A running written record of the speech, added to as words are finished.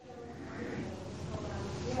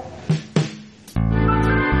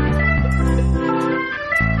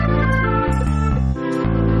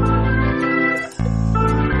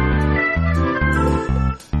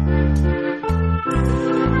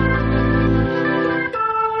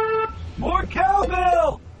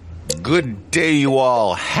Good day, you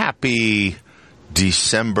all. Happy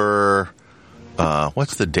December.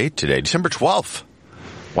 What's the date today? December 12th.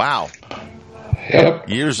 Wow. Yep.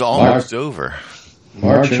 Year's almost over.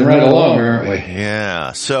 Marching right along, aren't we?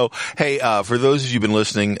 Yeah. So, hey, for those of you who've been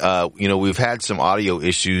listening, we've had some audio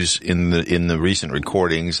issues in the recent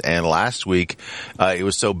recordings, and last week, it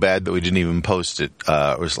was so bad that we didn't even post it.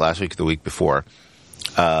 It was last week or the week before.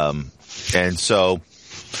 And so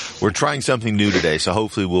we're trying something new today, so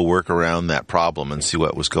hopefully we'll work around that problem and see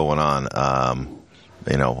what was going on.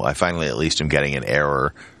 I finally at least am getting an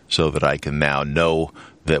error so that I can now know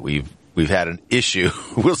that we've had an issue.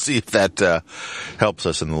 We'll see if that helps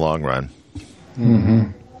us in the long run.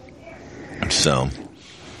 Mm-hmm. So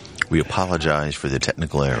we apologize for the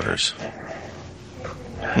technical errors.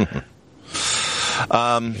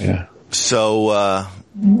 Yeah. So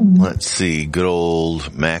let's see. Good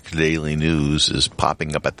old Mac Daily News is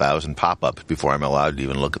popping up 1,000 pop-ups before I'm allowed to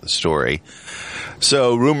even look at the story.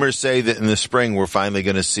 So rumors say that in the spring we're finally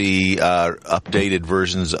going to see updated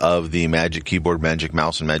versions of the Magic Keyboard, Magic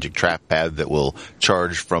Mouse, and Magic Trackpad that will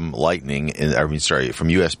charge from from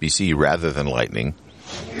USB-C rather than Lightning.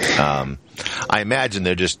 I imagine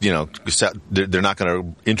they're just, they're not going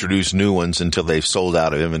to introduce new ones until they've sold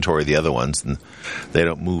out of inventory of the other ones, and they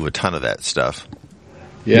don't move a ton of that stuff.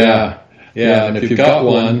 Yeah. And if you've got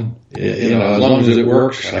one, as long as it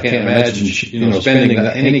works, I can't imagine, spending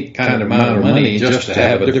any kind of amount of money just to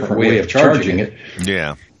have a different way of charging it.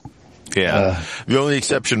 Yeah. The only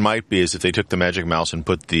exception might be is if they took the Magic Mouse and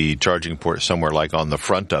put the charging port somewhere like on the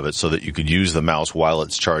front of it so that you could use the mouse while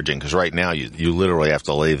it's charging. Because right now you literally have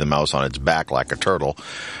to lay the mouse on its back like a turtle.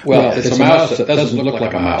 Well, it's a mouse that doesn't look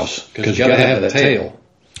like a mouse because you got to have the tail.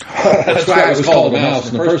 That's why it was called a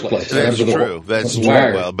mouse in the first place. That's true. That's true.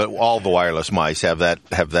 Well, but all the wireless mice have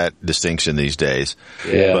that distinction these days.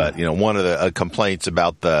 Yeah. But one of the complaints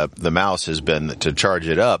about the mouse has been that to charge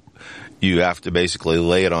it up, you have to basically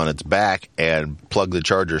lay it on its back and plug the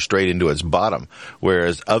charger straight into its bottom,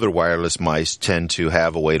 whereas other wireless mice tend to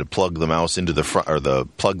have a way to plug the mouse into the front, or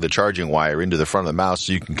plug the charging wire into the front of the mouse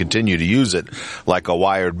so you can continue to use it like a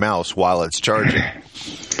wired mouse while it's charging.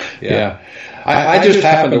 Yeah. I just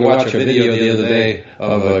happened to watch a video the other day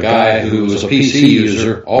of a guy who was a PC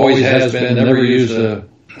user, always has been, never used a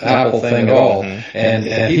Apple thing at all,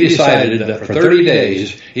 and he decided that for 30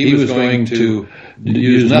 days he was going to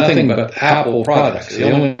use nothing but Apple products.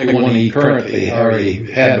 The only one he currently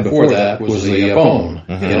already had before that was the phone,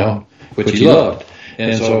 which he loved.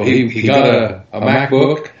 And so he got a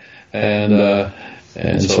MacBook,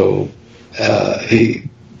 and so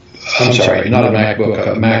I'm sorry, not a MacBook,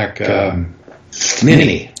 a Mac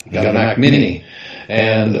Mini. He got a Mac Mini,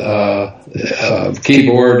 and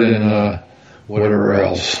keyboard and whatever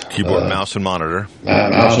else. Keyboard, mouse, and monitor.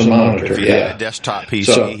 Mouse and monitor, If he had a desktop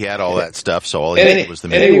PC, he had all that stuff, so all he had was the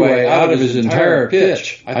Mini. Anyway, out of his entire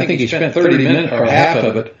pitch, I think he spent 30 minutes, or half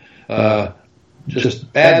of it,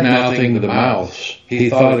 just bad-mouthing the mouse. He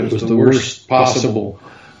thought it was the worst possible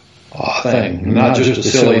thing, not just the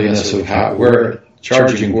silliness of where the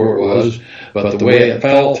charging port was, but the way it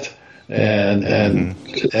felt, and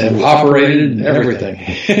operated and everything.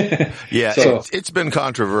 Yeah, so it's been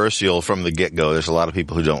controversial from the get-go. There's a lot of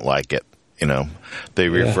people who don't like it. They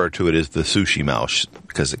refer to it as the sushi mouse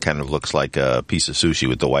because it kind of looks like a piece of sushi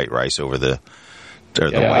with the white rice over the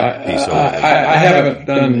white piece over I haven't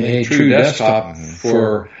done a true desktop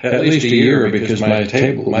for at least a year because my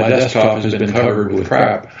desktop has been covered with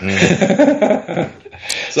crap.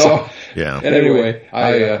 So anyway,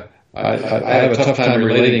 I have a tough time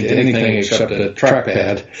relating to anything except a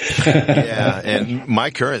trackpad. Yeah, and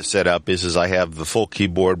my current setup is I have the full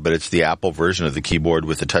keyboard, but it's the Apple version of the keyboard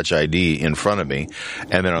with the Touch ID in front of me.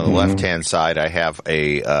 And then on the left-hand side, I have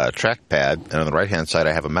a trackpad, and on the right-hand side,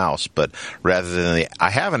 I have a mouse. But rather than I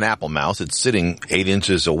have an Apple mouse. It's sitting 8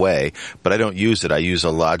 inches away, but I don't use it. I use a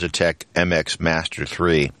Logitech MX Master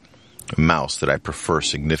 3 mouse that I prefer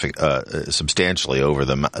substantially over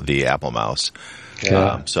the Apple mouse.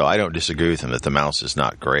 Yeah. So I don't disagree with him that the mouse is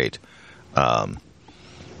not great. But,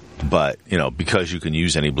 because you can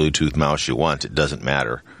use any Bluetooth mouse you want, it doesn't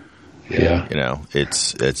matter. Yeah.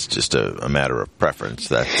 It's just a matter of preference.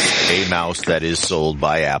 That's a mouse that is sold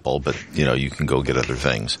by Apple, but, you can go get other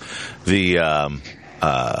things.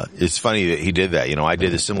 It's funny that he did that. I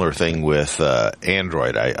did a similar thing with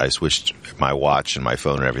Android. I switched my watch and my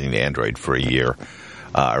phone and everything to Android for a year,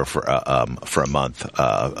 or for a month,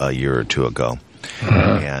 a year or two ago.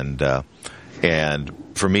 And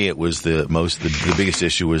for me, it was the biggest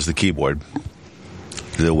issue was the keyboard.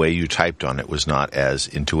 The way you typed on it was not as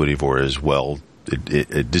intuitive or as well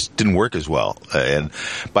it just didn't work as well. And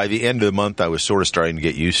by the end of the month, I was sort of starting to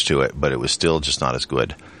get used to it, but it was still just not as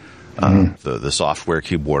good. The software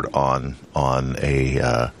keyboard on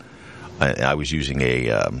a I was using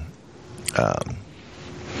the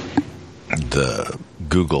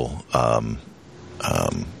Google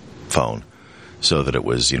phone, so that it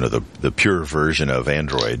was the pure version of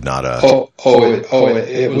Android, not a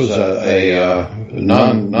it was a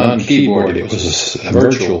non keyboard. It was a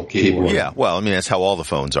virtual keyboard. Yeah, well, I mean that's how all the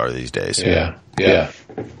phones are these days. Yeah.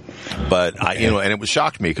 But and it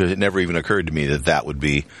shocked me because it never even occurred to me that would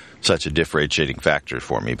be such a differentiating factor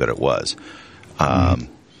for me, but it was. And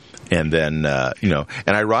then and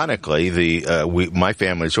ironically, my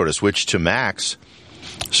family sort of switched to Macs,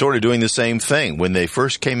 sort of doing the same thing when they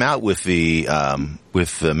first came out with the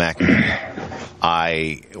Mac Mini.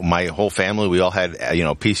 My whole family, we all had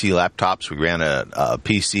PC laptops. We ran a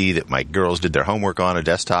PC that my girls did their homework on, a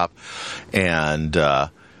desktop, and I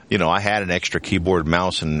had an extra keyboard,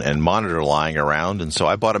 mouse, and monitor lying around, and so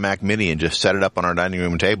I bought a Mac Mini and just set it up on our dining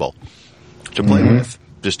room table to play with.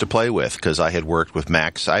 Just to play with, because I had worked with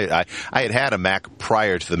Macs. I had a Mac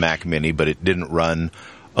prior to the Mac Mini, but it didn't run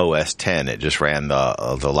OS 10. It just ran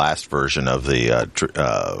the last version of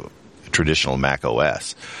the traditional Mac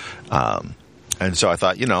OS. And so I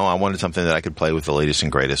thought, I wanted something that I could play with the latest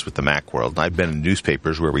and greatest with the Mac world. And I've been in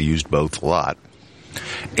newspapers where we used both a lot.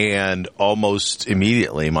 And almost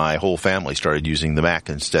immediately, my whole family started using the Mac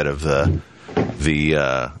instead of the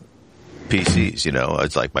PCs.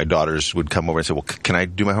 It's like my daughters would come over and say, well, can I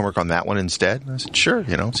do my homework on that one instead? And I said, sure,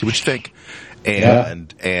 see what you think. And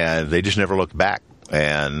they just never looked back.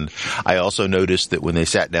 And I also noticed that when they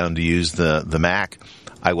sat down to use the Mac,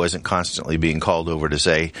 I wasn't constantly being called over to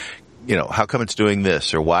say, how come it's doing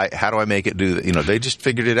this, or how do I make it do that? They just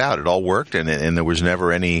figured it out. It all worked, and there was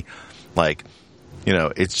never any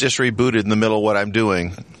it's just rebooted in the middle of what I'm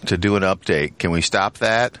doing to do an update. Can we stop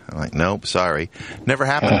that? I'm like, nope, sorry. Never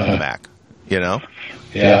happened on the Mac.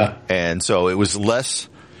 Yeah. And so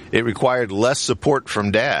it required less support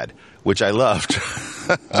from Dad, which I loved.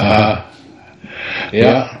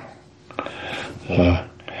 Yeah.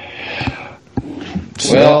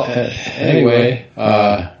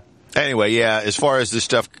 Anyway, yeah, as far as this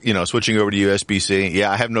stuff, switching over to USB-C,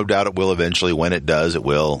 I have no doubt it will eventually. When it does, it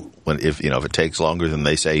will. If it takes longer than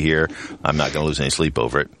they say here, I'm not going to lose any sleep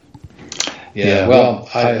over it. Yeah, well,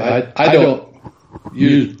 I don't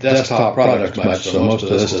use desktop products much, so most of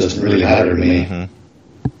this doesn't really matter to me.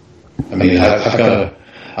 I mean,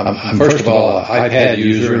 I'm first of all an iPad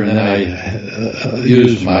user, and then I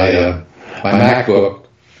use my MacBook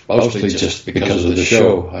mostly just because of the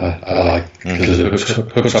show. I like, because it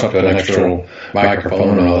hooks up to an external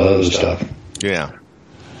microphone and all that other stuff. Yeah.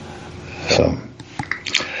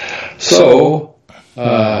 So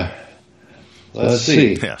let's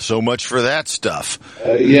see. Yeah, so much for that stuff.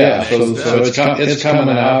 So it's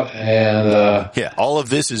coming out, and all of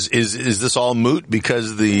this is this all moot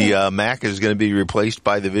because the Mac is going to be replaced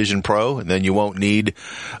by the Vision Pro, and then you won't need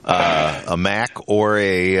a Mac or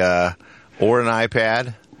an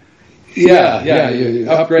iPad. Yeah. You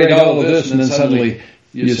upgrade all of this, and then suddenly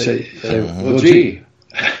you say, well, gee,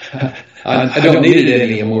 I don't need it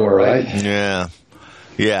anymore, right?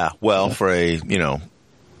 Yeah. Well, for a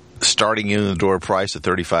starting in the door price of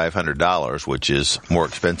 $3,500, which is more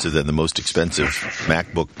expensive than the most expensive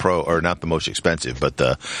MacBook Pro, or not the most expensive, but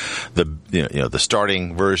the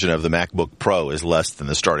starting version of the MacBook Pro is less than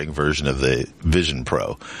the starting version of the Vision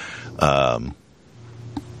Pro.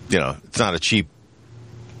 It's not a cheap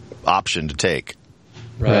option to take.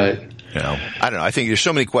 Right. I don't know. I think there's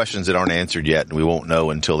so many questions that aren't answered yet, and we won't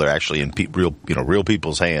know until they're actually in real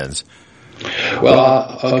people's hands.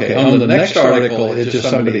 Well, okay. On the next article, it's just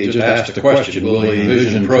somebody just asked the question: will the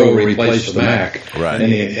Vision Pro replace the Mac? Right.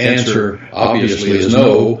 And the answer obviously is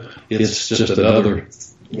no. It's just another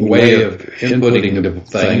way of inputting the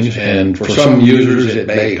things, and for some users, it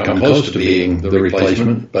may come close to being the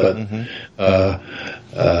replacement. But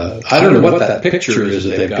I don't know what that picture is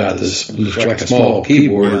that they've got. This looks like a small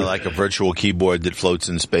keyboard, like a virtual keyboard that floats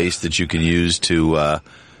in space that you can use to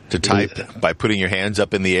type by putting your hands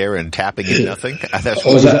up in the air and tapping at nothing. Is that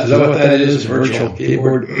what that is? Virtual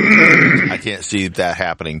keyboard? I can't see that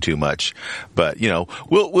happening too much, but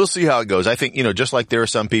we'll see how it goes. I think just like there are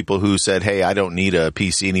some people who said, "Hey, I don't need a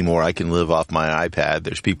PC anymore. I can live off my iPad."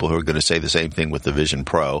 There's people who are going to say the same thing with the Vision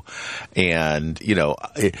Pro, and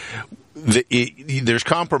there's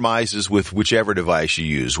compromises with whichever device you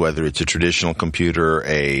use, whether it's a traditional computer,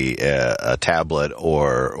 a tablet,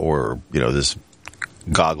 or this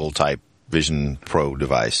goggle type Vision Pro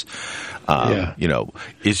device.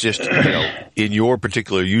 It's just in your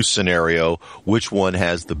particular use scenario, which one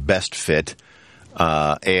has the best fit,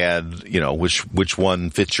 and which one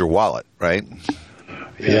fits your wallet, right?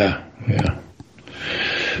 Yeah.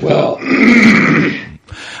 Well,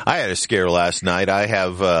 I had a scare last night. I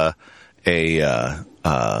have a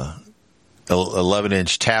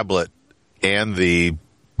 11-inch tablet and the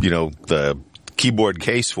keyboard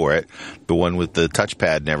case for it, the one with the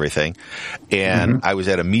touchpad and everything. And I was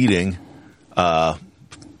at a meeting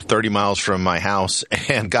 30 miles from my house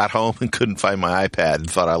and got home and couldn't find my iPad and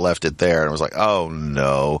thought I left it there. And I was like, oh,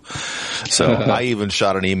 no. So I even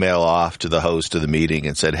shot an email off to the host of the meeting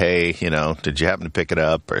and said, hey, did you happen to pick it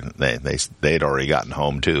up? Or they'd already gotten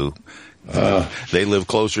home, too. They live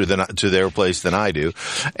closer to their place than I do.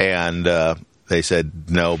 And they said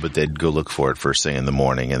no, but they'd go look for it first thing in the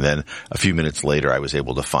morning. And then a few minutes later, I was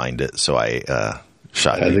able to find it. So I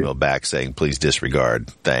shot an email back saying, please disregard.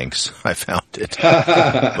 Thanks. I found it.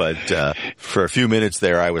 But for a few minutes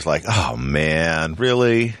there, I was like, oh, man,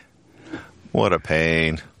 really? What a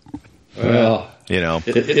pain. Well,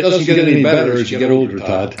 it doesn't get any better as you get older,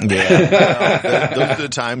 Todd. Yeah. Those are the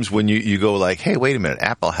times when you go like, hey, wait a minute,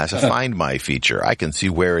 Apple has a Find My feature. I can see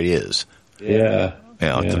where it is. Yeah.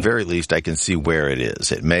 At the very least, I can see where it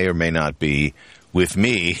is. It may or may not be with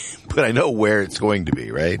me, but I know where it's going to be,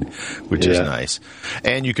 right? Which is nice.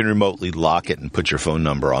 And you can remotely lock it and put your phone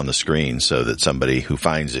number on the screen so that somebody who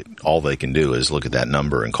finds it, all they can do is look at that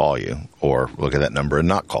number and call you, or look at that number and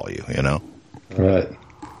not call you, Right.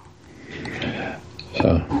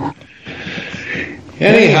 So,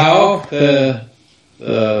 anyhow,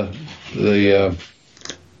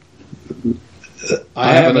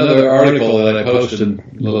 I have another article that I posted that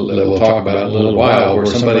we'll talk about in a little while, where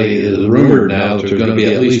somebody is rumored now that there's going to be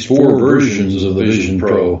at least 4 versions of the Vision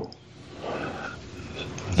Pro.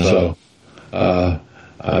 So, I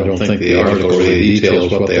don't think the article really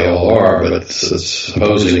details what they all are, but it's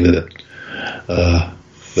supposing that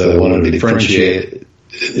they want to differentiate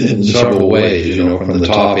in several ways, from the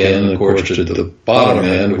top end, of course, to the bottom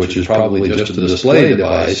end, which is probably just a display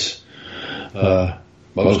device,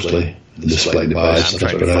 mostly. Display device. I'm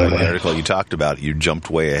trying to find the article you talked about. You jumped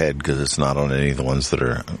way ahead because it's not on any of the ones that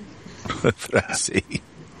are that I see.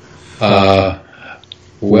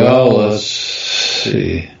 Well, let's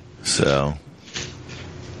see. So,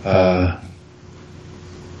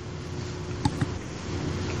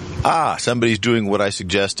 somebody's doing what I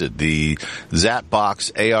suggested. The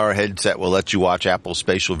Zapbox AR headset will let you watch Apple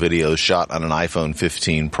Spatial videos shot on an iPhone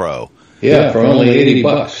 15 Pro. Yeah, for only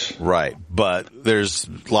 $80. Right, but there's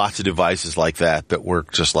lots of devices like that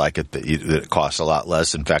work just like it, that cost a lot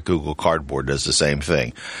less. In fact, Google Cardboard does the same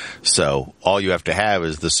thing. So all you have to have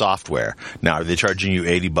is the software. Now, are they charging you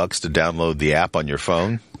 $80 to download the app on your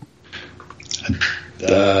phone?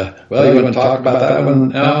 Well, you want to talk about that one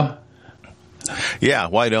now? Yeah,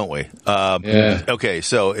 why don't we? Okay,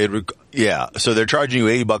 so so they're charging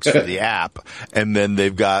you $80 for the app, and then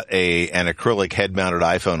they've got an acrylic head-mounted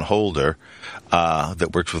iPhone holder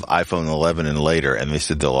that works with iPhone 11 and later, and they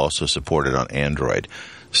said they'll also support it on Android.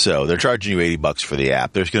 So they're charging you $80 for the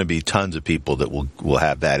app. There's going to be tons of people that will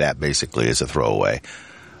have that app basically as a throwaway.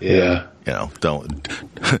 Yeah. Don't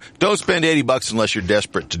spend $80 unless you're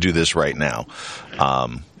desperate to do this right now.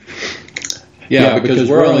 Yeah, because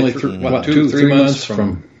we're only 2-3 months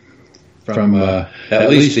from at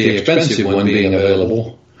least the expensive one being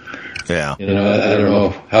available. Yeah. I don't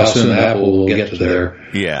know how soon Apple will get to there.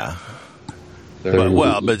 Yeah.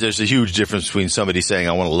 But there's a huge difference between somebody saying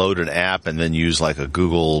I want to load an app and then use like a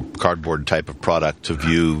Google Cardboard type of product to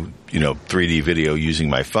view 3D video using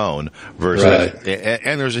my phone versus,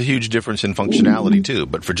 and there's a huge difference in functionality too.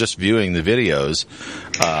 But for just viewing the videos,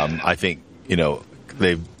 I think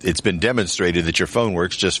it's been demonstrated that your phone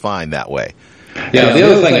works just fine that way. Yeah, the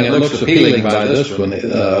other thing that looks appealing about this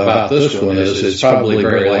one is it's probably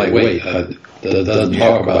very lightweight. It doesn't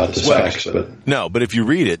talk about the specs, but no. But if you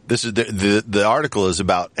read it, this is the article is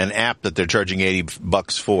about an app that they're charging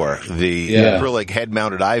 $80 for. The acrylic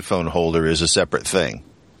head-mounted iPhone holder is a separate thing.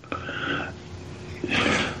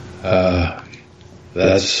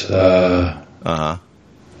 That's well,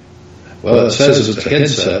 it says it's a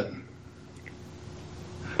headset.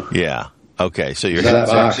 Yeah. Okay, so your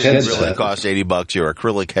headset didn't really cost $80. Your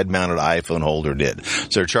acrylic head-mounted iPhone holder did. So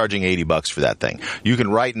they're charging $80 for that thing. You can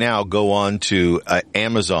right now go on to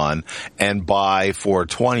Amazon and buy for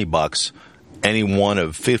 $20 any one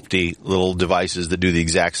of 50 little devices that do the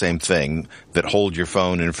exact same thing, that hold your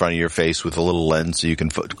phone in front of your face with a little lens so you can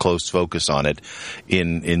close focus on it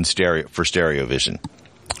in stereo for stereo vision.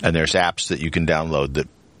 And there's apps that you can download that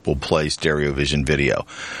will play stereo vision video.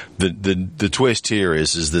 The twist here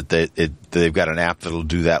is that they've got an app that'll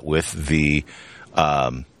do that with the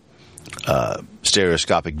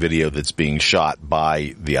stereoscopic video that's being shot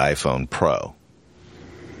by the iPhone Pro.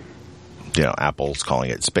 Apple's calling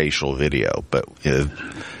it spatial video, but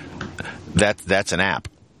that's an app.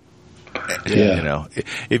 Yeah.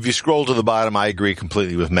 If you scroll to the bottom, I agree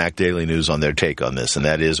completely with Mac Daily News on their take on this, and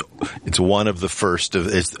that is, it's one of the first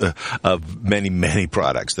of many, many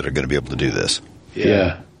products that are going to be able to do this.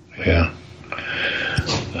 Yeah.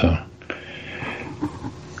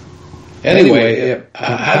 Anyway,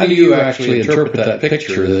 how do you actually interpret that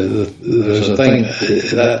picture? There's a thing,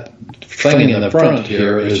 that thing in the front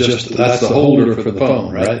here is that's the holder for the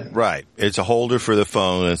phone, right? Right. It's a holder for the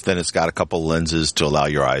phone, and then it's got a couple lenses to allow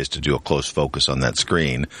your eyes to do a close focus on that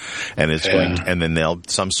screen. And it's going to, and then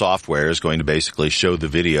some software is going to basically show the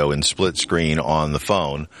video in split screen on the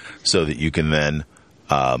phone so that you can then,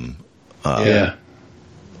 but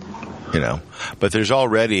there's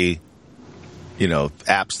already,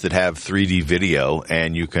 apps that have 3D video,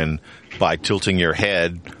 and you can, by tilting your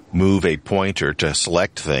head, move a pointer to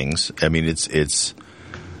select things. I mean, it's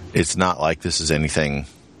not like this is anything,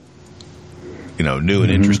 new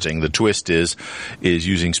and interesting. The twist is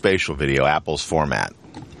using spatial video, Apple's format.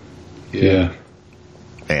 Yeah.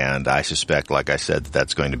 And I suspect, like I said,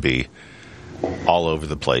 that's going to be all over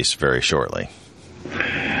the place very shortly.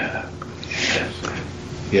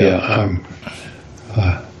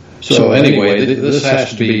 So anyway, this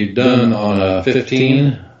has to be done on a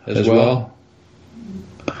 15 as well?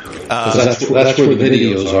 That's where the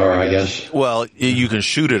videos are, I guess. Well, you can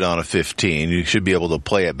shoot it on a 15. You should be able to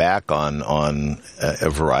play it back on a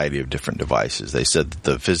variety of different devices. They said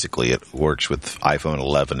that physically it works with iPhone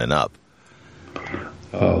 11 and up.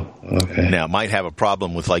 Oh, okay. Now, it might have a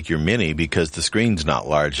problem with like your Mini because the screen's not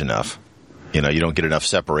large enough. You don't get enough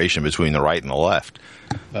separation between the right and the left.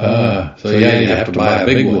 So you have to buy a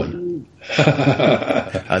big one.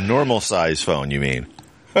 A normal size phone, you mean?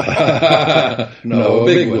 No, a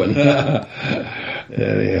big one.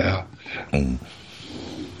 Yeah.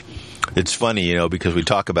 It's funny, because we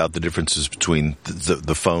talk about the differences between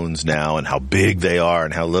the phones now and how big they are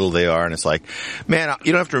and how little they are. And it's like, man,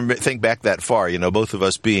 you don't have to think back that far. Both of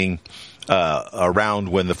us being around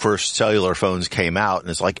when the first cellular phones came out, and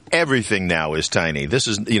it's like everything now is tiny. This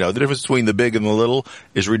is, the difference between the big and the little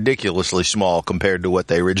is ridiculously small compared to what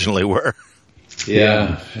they originally were.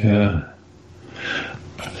 Yeah.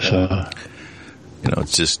 So,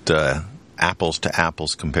 it's just apples to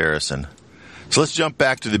apples comparison. So let's jump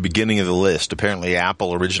back to the beginning of the list. Apparently,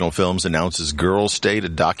 Apple Original Films announces Girls State, a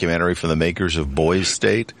documentary from the makers of Boys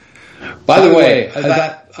State. By the way,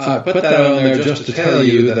 I put that on there just to tell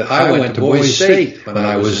you that I went to Boys State when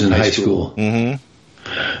I was in high school. Mm-hmm.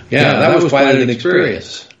 Yeah, that was quite an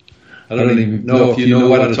experience. I don't even know if you know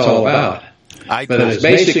what it's all about. But it's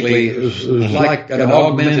basically, it was like an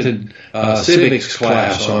augmented civics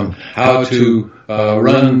class on how to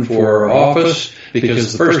run for office,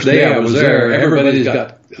 because the first day I was there, everybody's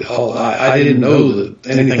got, I didn't know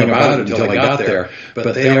anything about it until I got there,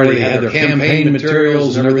 but they already had their campaign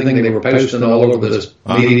materials and everything. They were posting all over this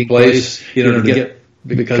meeting place, to get,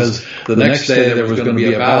 because the next day there was going to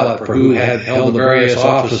be a ballot for who had held the various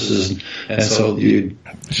offices, and so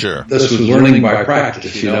Sure. This was learning by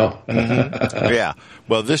practice, Yeah.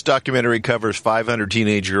 Well, this documentary covers 500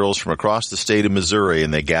 teenage girls from across the state of Missouri,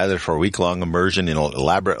 and they gather for a week-long immersion in an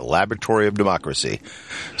elaborate laboratory of democracy.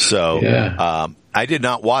 So, I did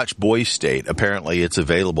not watch Boys State. Apparently, it's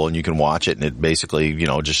available, and you can watch it, and it basically,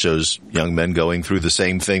 just shows young men going through the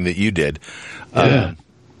same thing that you did. I'm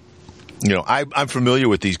familiar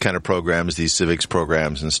with these kind of programs, these civics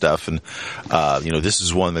programs and stuff, and, this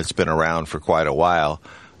is one that's been around for quite a while.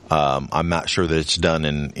 I'm not sure that it's done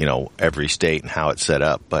in, every state and how it's set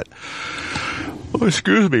up, but,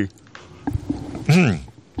 excuse me.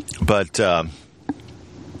 But,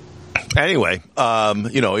 anyway,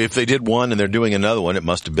 if they did one and they're doing another one, it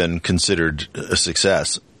must have been considered a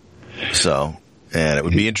success. So, and it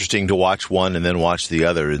would be interesting to watch one and then watch the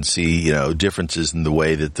other and see, differences in the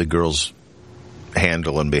way that the girls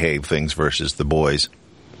handle and behave things versus the boys.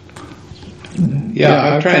 Yeah,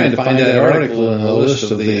 I'm trying to find that article in the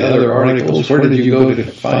list of the other articles. Where did you go to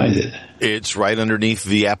find it? It's right underneath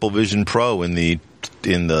the Apple Vision Pro in the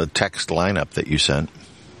text lineup that you sent.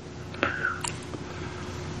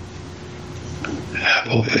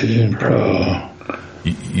 Apple Vision Pro.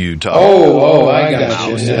 You talk. I got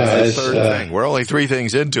you. It's the third thing. We're only 3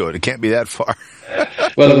 things into it. It can't be that far.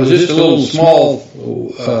 Well, it was just a little small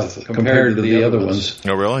compared to the other ones.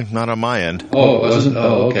 Oh, really? Not on my end. Oh, it wasn't?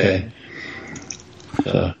 Oh, okay.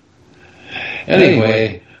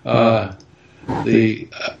 Anyway, this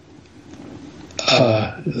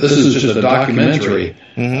is just a documentary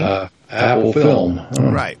Apple film.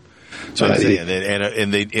 Right. So and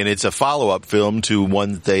it's a follow-up film to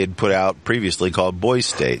one that they had put out previously called Boy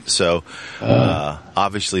State. So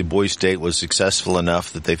obviously Boy State was successful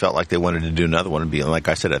enough that they felt like they wanted to do another one. And like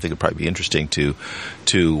I said, I think it'd probably be interesting to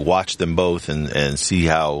watch them both and see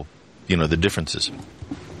how, the differences.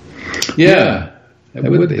 Yeah, it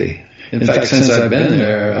would be. In fact, since I've been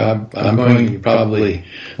there, I'm going to probably,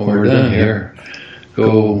 when we're done here,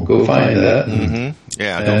 go find that and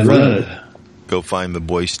run it. Go find the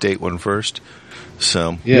Boy State one first.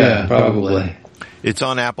 So yeah, probably. It's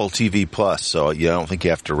on Apple TV Plus, so I don't think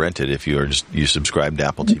you have to rent it. If you subscribe to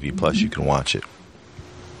Apple TV Plus, you can watch it.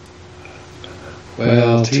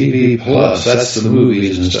 Well, TV Plus, that's the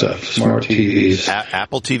movies and stuff, smart TVs.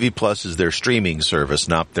 Apple TV Plus is their streaming service,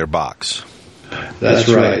 not their box. That's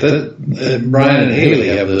right. Brian and Haley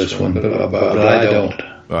have this one, but I don't.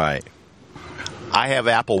 Right. I have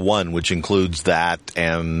Apple One, which includes that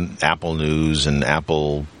and Apple News and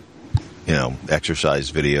Apple,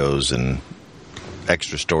 exercise videos and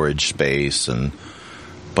extra storage space and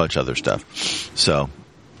a bunch of other stuff. So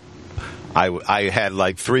I had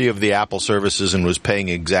like 3 of the Apple services and was paying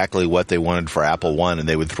exactly what they wanted for Apple One, and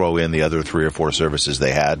they would throw in the other 3 or 4 services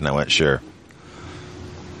they had, and I went, sure.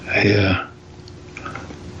 Yeah.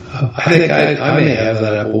 I think I may have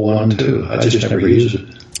that Apple One too. I just never use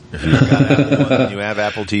it. If you've got Apple One, you have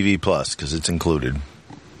Apple TV Plus because it's included.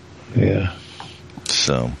 Yeah.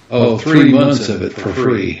 So. 3 months of it for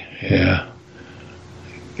free. Yeah.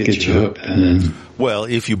 Get you hooked, and then. Well,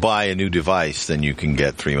 if you buy a new device, then you can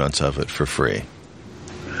get 3 months of it for free.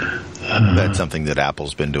 That's something that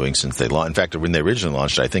Apple's been doing since they launched. In fact, when they originally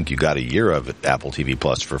launched it, I think you got a year of Apple TV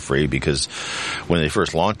Plus for free because when they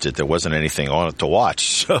first launched it, there wasn't anything on it to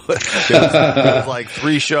watch. So it was like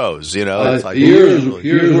 3 shows, It's like, years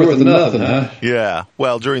worth of nothing, huh? Yeah.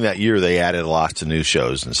 Well, during that year, they added lots of new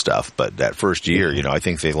shows and stuff. But that first year, I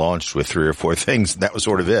think they launched with 3 or 4 things, and that was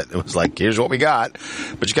sort of it. It was like, here's what we got,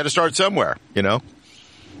 but you got to start somewhere,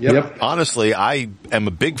 Yep. Honestly, I am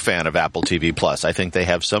a big fan of Apple TV Plus. I think they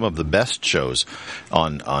have some of the best shows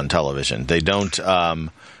on television. They don't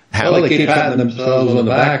they keep patting themselves on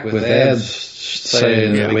the back with ads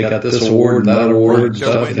saying that we got this award and that award and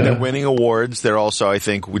stuff. They're winning awards. They're also, I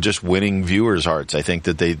think, just winning viewers' hearts. I think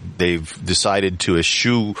that they've decided to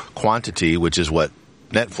eschew quantity, which is what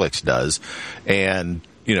Netflix does, and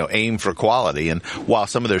aim for quality. And while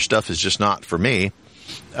some of their stuff is just not for me,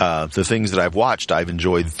 the things that I've watched, I've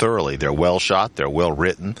enjoyed thoroughly. They're well shot. They're well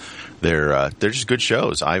written. They're just good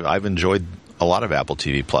shows. I've enjoyed a lot of Apple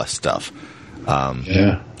TV Plus stuff. I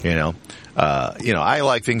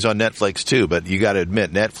like things on Netflix too, but you got to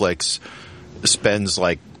admit, Netflix spends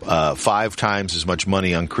like 5 times as much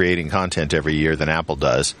money on creating content every year than Apple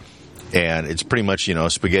does. And it's pretty much,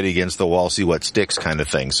 spaghetti against the wall, see what sticks kind of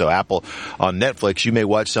thing. So Apple, on Netflix, you may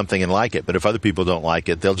watch something and like it, but if other people don't like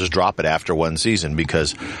it, they'll just drop it after one season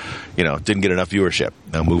because, it didn't get enough viewership.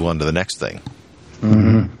 They'll move on to the next thing.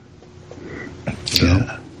 Mm-hmm. So.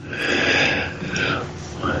 Yeah.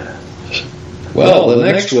 Well, the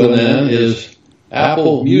next one then is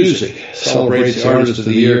Apple Music. Celebrates the Artist of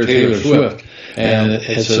the Year, Taylor Swift. And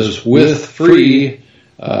it says, with free...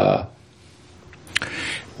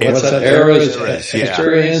 What's that? Eras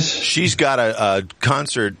experience? She's got a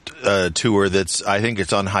concert tour that's, I think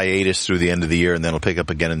it's on hiatus through the end of the year, and then it'll pick up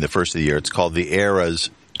again in the first of the year. It's called the Eras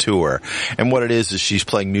Tour. And what it is she's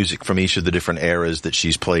playing music from each of the different eras that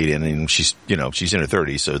she's played in. And she's in her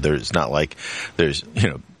 30s, so there's not like there's,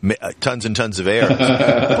 tons and tons of eras.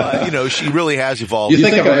 But, she really has evolved. You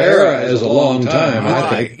think of an era as a long time, I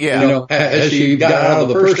think. Yeah. Has she got out of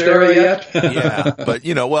the first era yet? Yeah. But,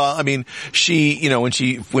 she,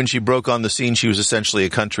 when she broke on the scene, she was essentially a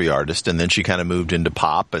country artist, and then she kind of moved into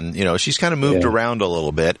pop, and, she's kind of moved around a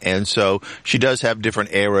little bit. And so she does have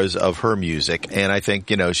different eras of her music. And I think,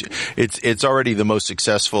 it's already the most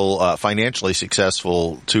successful, financially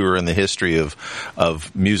successful tour in the history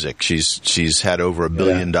of music. She's had over $1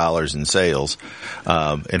 billion in sales.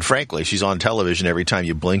 And frankly, she's on television every time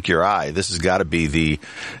you blink your eye. This has got to be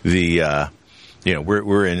we're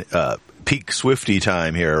in, peak Swiftie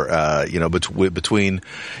time here, between,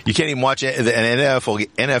 you can't even watch an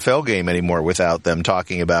NFL game anymore without them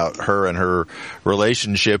talking about her and her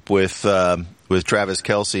relationship with Travis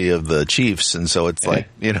Kelce of the Chiefs. And so it's like,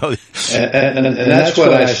 And that's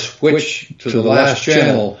what I switched to the last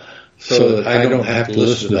channel so that I don't have to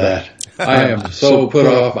listen to that. I am so put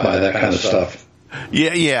off by that kind of stuff.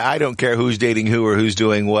 Yeah. I don't care who's dating who or who's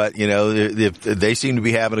doing what. If they seem to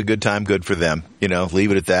be having a good time, good for them.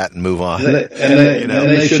 Leave it at that and move on. And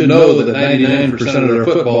they should know that 99% of their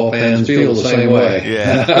football fans feel the same way.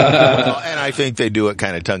 Yeah. Well, and I think they do it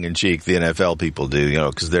kind of tongue in cheek. The NFL people do,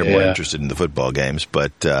 because they're more interested in the football games.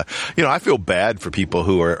 But I feel bad for people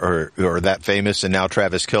who are that famous. And now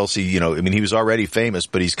Travis Kelce, he was already famous,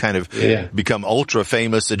 but he's kind of become ultra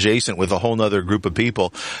famous adjacent with a whole nother group of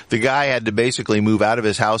people. The guy had to basically move out of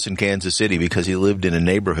his house in Kansas City because he lived in a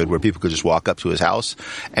neighborhood where people could just walk up to his house,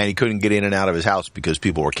 and he couldn't get in and out of his house because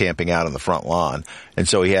people were camping out on the front lawn. And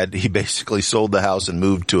so he basically sold the house and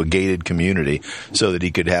moved to a gated community so that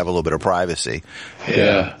he could have a little bit of privacy.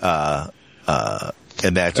 Yeah.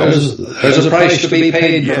 And that's there's a price to be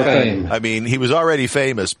paid for fame. I mean, he was already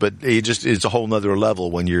famous, but it's a whole nother level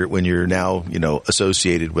when you're now,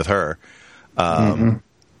 associated with her.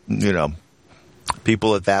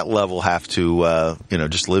 People at that level have to,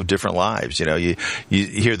 just live different lives. You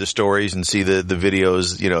hear the stories and see the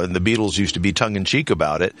videos, and the Beatles used to be tongue in cheek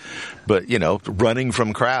about it, but, running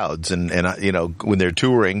from crowds and when they're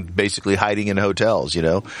touring, basically hiding in hotels,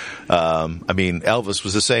 Elvis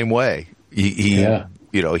was the same way.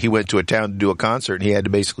 He went to a town to do a concert and he had to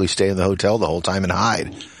basically stay in the hotel the whole time and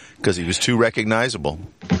hide because he was too recognizable.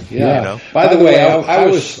 Yeah. By the way, I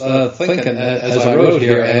was thinking as I wrote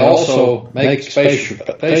here, and also make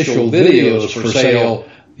spatial videos for sale,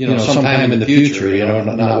 sometime in the future.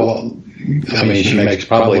 She makes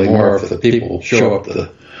probably more if the people show up to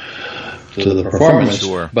the performance.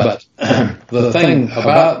 Sure. But the thing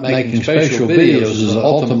about making spatial videos is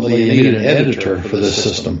ultimately you need an editor for this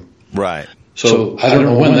system. Right. So I don't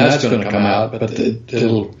know when that's going to come out, but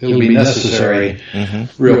it'll be necessary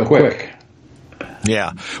real quick.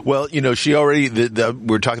 Yeah. Well, she already,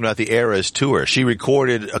 we're talking about the Eras tour. She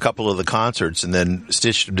recorded a couple of the concerts and then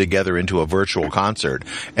stitched them together into a virtual concert,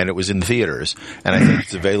 and it was in theaters. And I think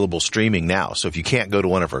it's available streaming now. So if you can't go to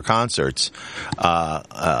one of her concerts,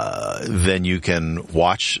 then you can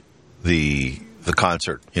watch the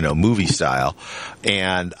concert, movie style.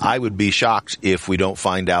 And I would be shocked if we don't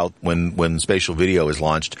find out when Spatial Video is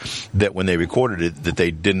launched that when they recorded it, that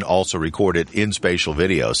they didn't also record it in Spatial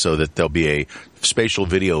Video, so that there'll be a Spatial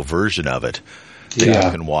Video version of it that you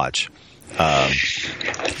can watch,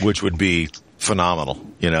 which would be phenomenal,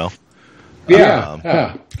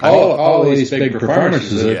 All these big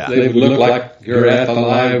performances, they look like you're at the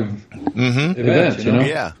live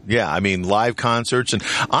event, Yeah. I mean, live concerts, and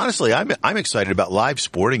honestly, I'm excited about live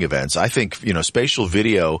sporting events. I think Spatial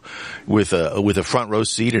Video with a front row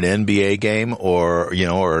seat at an NBA game or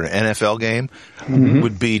an NFL game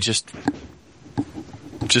would be just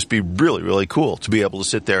be really, really cool to be able to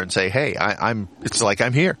sit there and say, hey, it's like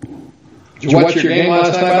I'm here. Did you watch your game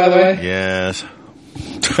last night, by the way? Yes.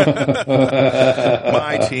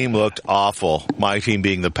 My team looked awful. My team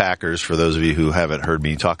being the Packers, for those of you who haven't heard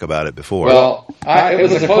me talk about it before. Well, it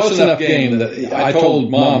was a close enough game that I told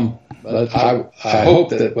Mom that I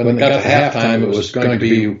hoped that when it got to halftime it was going to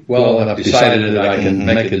be well enough decided that I can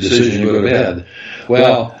make a decision to go to bed.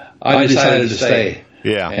 Well, I decided to stay.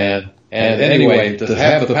 Yeah. And anyway, to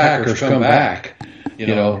have the Packers come back,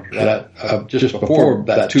 just before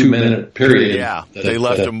that 2-minute period. Yeah, they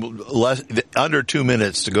left them under 2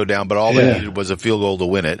 minutes to go down, but all they needed was a field goal to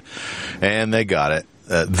win it, and they got it.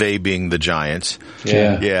 They being the Giants.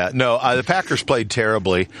 Yeah. No, the Packers played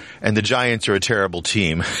terribly, and the Giants are a terrible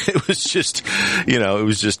team. It was just,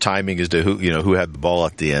 timing as to who had the ball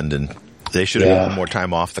at the end, and they should have had more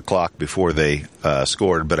time off the clock before they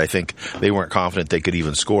scored, but I think they weren't confident they could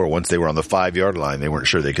even score. Once they were on the 5-yard line, they weren't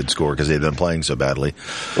sure they could score because they'd been playing so badly.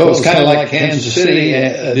 Well, it was kind of like Kansas City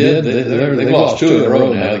did. They lost 2 in a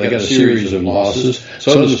row now. They got a series of losses.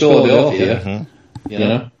 So does Philadelphia.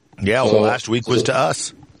 Yeah, well, last week was to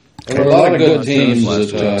us. There were a lot of good teams.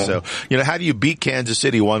 So, how do you beat Kansas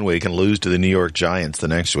City one week and lose to the New York Giants the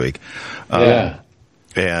next week?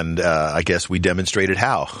 And I guess we demonstrated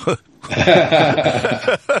how.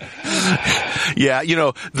 Yeah,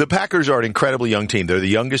 the Packers are an incredibly young team. They're the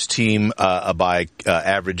youngest team by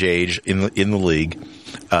average age in the league.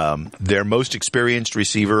 Their most experienced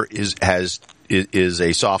receiver is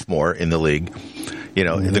a sophomore in the league.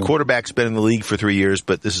 The quarterback's been in the league for 3 years,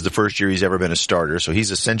 but this is the first year he's ever been a starter, so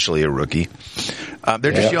he's essentially a rookie.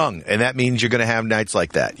 They're just young, and that means you're going to have nights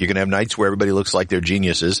like that. You're going to have nights where everybody looks like they're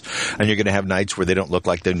geniuses, and you're going to have nights where they don't look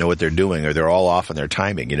like they know what they're doing, or they're all off in their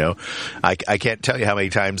timing, I can't tell you how many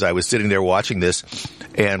times I was sitting there watching this,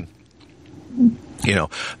 and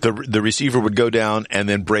the receiver would go down and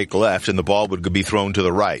then break left, and the ball would be thrown to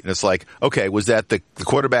the right. And it's like, okay, was that the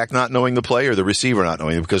quarterback not knowing the play or the receiver not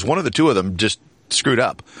knowing it? Because one of the two of them just screwed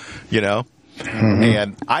up,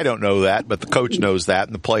 And I don't know that, but the coach knows that,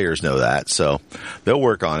 and the players know that. So they'll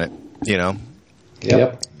work on it.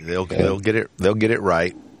 Yep. They'll get it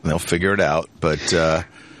right. They'll figure it out. But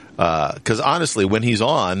because honestly, when he's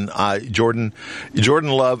on, Jordan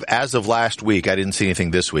Love, as of last week, I didn't see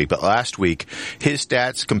anything this week, but last week, his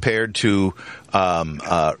stats compared to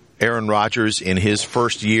Aaron Rodgers in his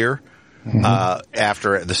first year,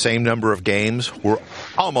 after the same number of games, were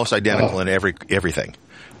almost identical in everything.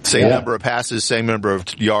 Same number of passes, same number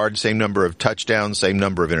of yards, same number of touchdowns, same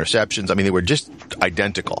number of interceptions. I mean, they were just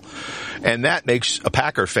identical. And that makes a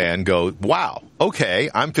Packer fan go, wow, okay,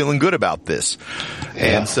 I'm feeling good about this.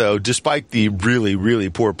 Yeah. And so despite the really, really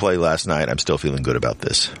poor play last night, I'm still feeling good about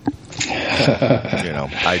this.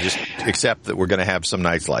 I just accept that we're going to have some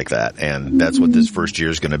nights like that, and that's what this first year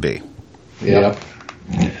is going to be. Yep.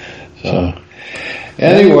 So,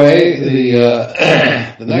 anyway,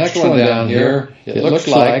 the next one down here, it looks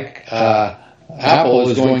like Apple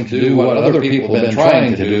is going to do what other people have been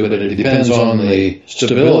trying to do, but it depends on the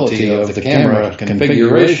stability of the camera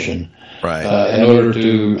configuration. Right. In order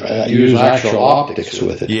to use actual optics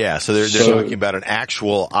with it. Yeah, so they're talking about an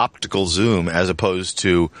actual optical zoom as opposed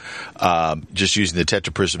to just using the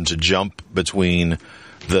tetraprism to jump between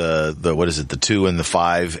the 2 and the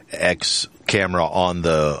 5x camera on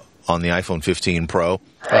the iPhone 15 Pro,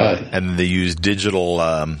 right. And they use digital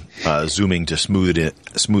zooming to smooth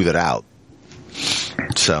it out.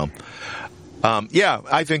 So,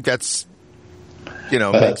 I think that's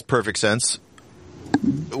makes perfect sense.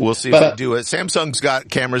 We'll see if they do it. Samsung's got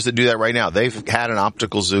cameras that do that right now. They've had an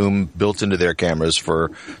optical zoom built into their cameras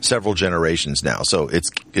for several generations now, so it's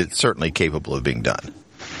certainly capable of being done.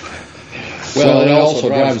 Well, it also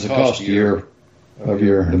drives the cost of your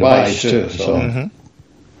device too. So.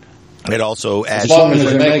 It also adds as long as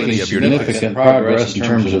they're making significant progress in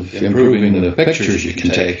terms of improving the pictures you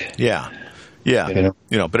can take. Yeah.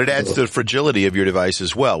 But it adds to the fragility of your device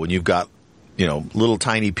as well when you've got little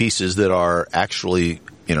tiny pieces that are actually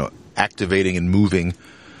activating and moving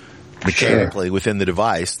mechanically within the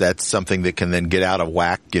device. That's something that can then get out of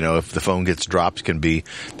whack. If the phone gets dropped,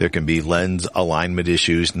 there can be lens alignment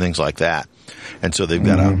issues and things like that. And so they've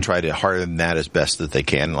got to try to harden that as best that they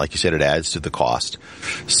can. And like you said, it adds to the cost.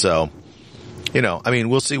 So,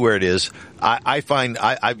 we'll see where it is. I find,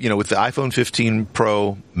 with the iPhone 15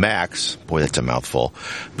 Pro Max, boy, that's a mouthful,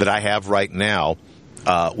 that I have right now,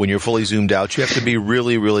 when you're fully zoomed out, you have to be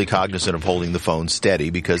really, really cognizant of holding the phone steady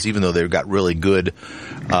because even though they've got really good,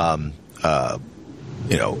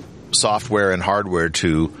 software and hardware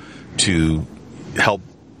to help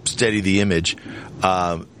steady the image,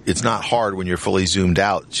 it's not hard when you're fully zoomed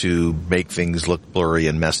out to make things look blurry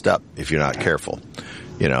and messed up if you're not careful.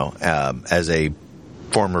 As a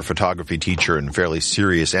former photography teacher and fairly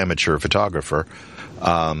serious amateur photographer,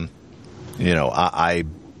 I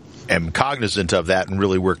am cognizant of that and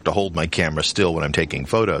really work to hold my camera still when I'm taking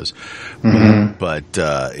photos. But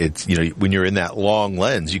it's when you're in that long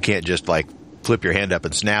lens, you can't just flip your hand up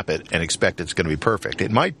and snap it and expect it's going to be perfect. It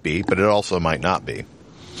might be, but it also might not be.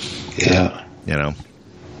 Yeah.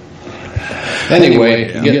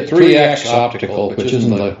 Anyway, you get 3x optical, which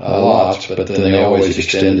isn't a lot, but then they always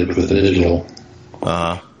extend it with the digital.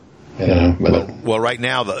 Well, right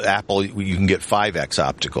now the Apple you can get 5x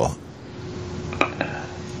optical.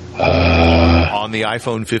 On the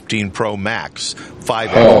iPhone 15 Pro Max,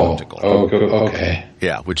 5x optical. Okay.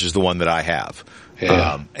 Yeah, which is the one that I have.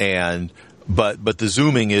 Yeah. But the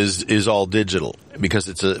zooming is all digital because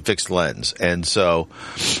it's a fixed lens, and so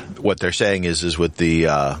what they're saying is with the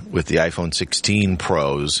iPhone 16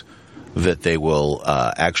 Pros that they will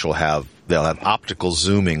they'll have optical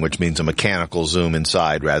zooming, which means a mechanical zoom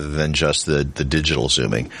inside rather than just the digital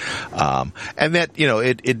zooming, and that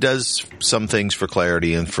it does some things for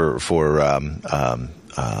clarity and for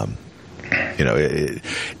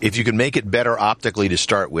if you can make it better optically to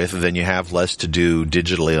start with, then you have less to do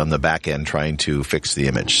digitally on the back end trying to fix the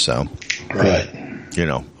image. So, right.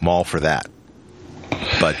 I'm all for that.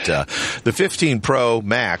 But the 15 Pro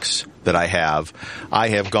Max that I have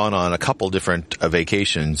gone on a couple different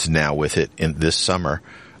vacations now with it in this summer,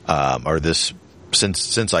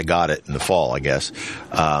 since I got it in the fall, I guess,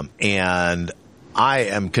 and I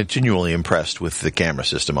am continually impressed with the camera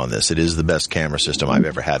system on this. It is the best camera system I've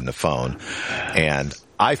ever had in a phone. And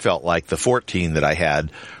I felt like the 14 that I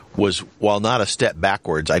had was, while not a step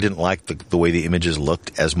backwards, I didn't like the way the images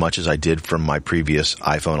looked as much as I did from my previous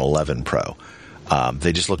iPhone 11 Pro.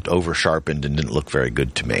 They just looked over-sharpened and didn't look very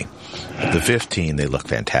good to me. The 15, they look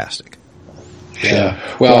fantastic.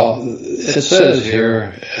 Yeah. Well, it says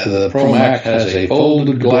here the Pro Max has a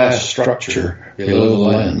folded glass structure below the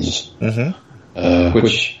lens. Mm-hmm.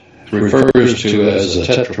 Which refers to as the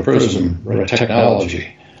tetraprizm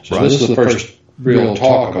technology. So this is the first real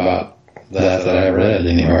talk about that I read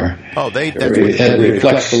anywhere. Oh, it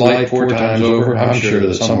reflects the light 4 times over. I'm sure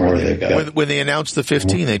that somewhere they've got. When they announced the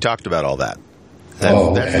 15, they talked about all that.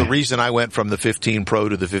 That's the reason I went from the 15 Pro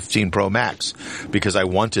to the 15 Pro Max, because I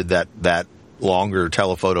wanted that longer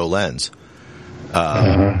telephoto lens.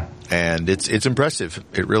 And it's impressive.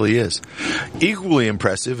 It really is. Equally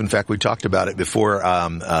impressive. In fact, we talked about it before.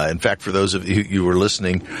 In fact, for those of you who were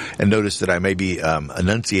listening and noticed that I may be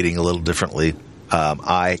enunciating a little differently,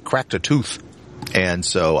 I cracked a tooth. And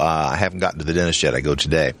so I haven't gotten to the dentist yet. I go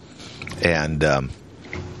today. And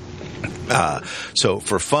so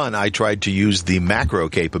for fun, I tried to use the macro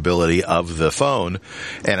capability of the phone,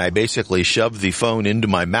 and I basically shoved the phone into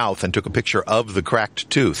my mouth and took a picture of the cracked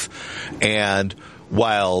tooth. And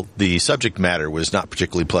while the subject matter was not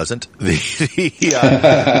particularly pleasant, the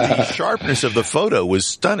sharpness of the photo was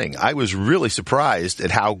stunning. I was really surprised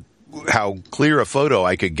at how clear a photo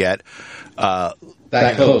I could get.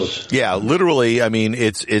 That close. Yeah, literally. I mean,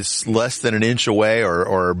 it's less than an inch away,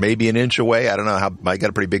 or maybe an inch away. I don't know how. I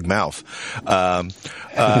got a pretty big mouth.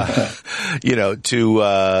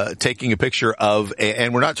 To taking a picture of,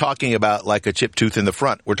 and we're not talking about like a chipped tooth in the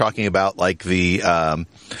front. We're talking about like the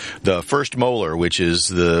first molar, which is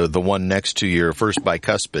the one next to your first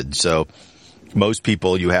bicuspid. So most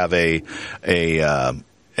people, you have an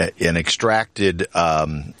extracted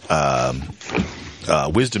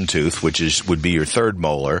wisdom tooth, which would be your third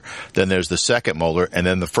molar. Then there's the second molar, and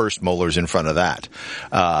then the first molar's in front of that.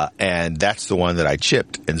 And that's the one that I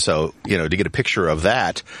chipped. And so, to get a picture of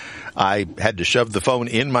that, I had to shove the phone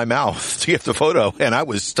in my mouth to get the photo, and I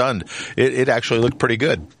was stunned. It actually looked pretty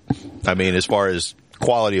good. I mean, as far as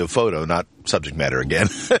quality of photo, not subject matter again.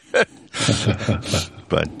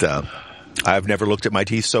 But I've never looked at my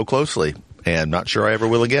teeth so closely, and not sure I ever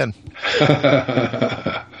will again.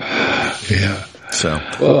 Yeah. So.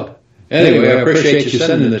 Well, anyway, I appreciate you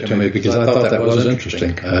sending it to me, because I thought that was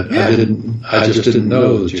interesting. I just didn't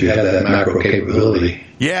know that you had that macro capability.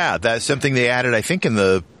 Yeah, that's something they added, I think, in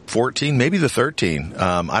the 14, maybe the 13.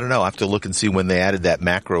 I don't know. I have to look and see when they added that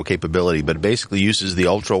macro capability, but it basically uses the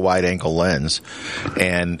ultra wide angle lens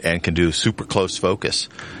and can do super close focus.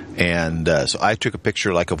 And so I took a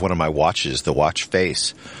picture like of one of my watches, the watch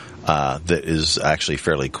face. That is actually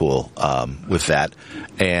fairly cool with that.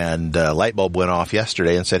 And light bulb went off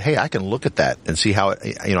yesterday and said, hey, I can look at that and see how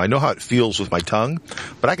it, I know how it feels with my tongue,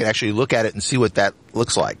 but I can actually look at it and see what that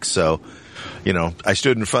looks like. So, I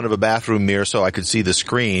stood in front of a bathroom mirror so I could see the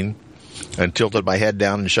screen, and tilted my head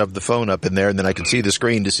down and shoved the phone up in there, and then I could see the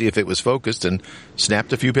screen to see if it was focused, and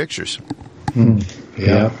snapped a few pictures.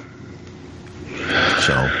 Yeah.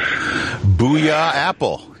 So, booyah,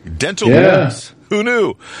 Apple. Dental modems. Who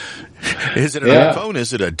knew? Is it an iPhone?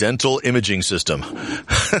 Is it a dental imaging system?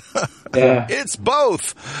 Yeah. It's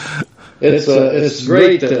both. It's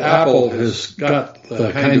great that Apple has got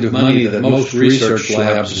the kind of money that most research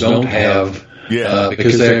labs don't have.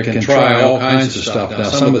 Because they can try all kinds of stuff. Now,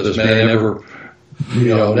 some of this may never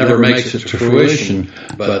makes it to fruition,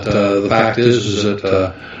 but the fact is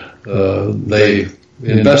that they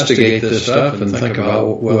investigate this stuff and think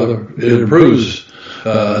about whether it improves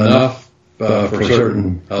enough for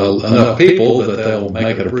certain enough people that they'll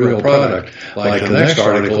make it a real product. Like the next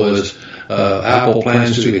article is Apple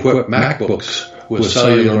plans to equip MacBooks with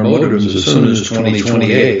cellular modems as soon as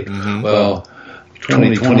 2028. Mm-hmm. Well,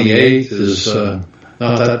 2028 is not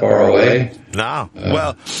that far away. No.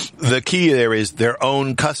 Well, the key there is their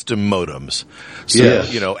own custom modems. So,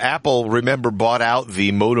 yes. Apple, remember, bought out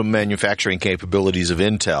the modem manufacturing capabilities of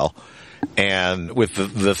Intel, and with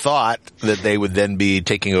the thought that they would then be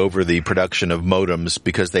taking over the production of modems,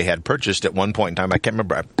 because they had purchased at one point in time, I can't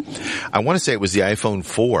remember, I want to say it was the iPhone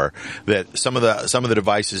 4, that some of the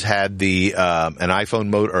devices had the an iPhone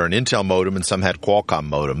modem or an Intel modem, and some had Qualcomm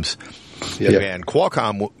modems. Yep. And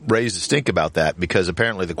Qualcomm raised a stink about that, because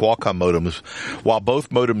apparently the Qualcomm modems, while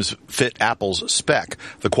both modems fit Apple's spec,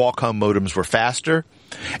 the Qualcomm modems were faster,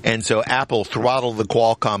 and so Apple throttled the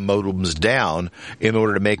Qualcomm modems down in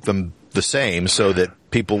order to make them the same, so that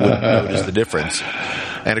people wouldn't notice the difference.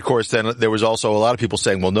 And of course, then there was also a lot of people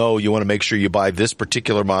saying, well, no, you want to make sure you buy this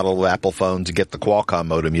particular model of Apple phone to get the Qualcomm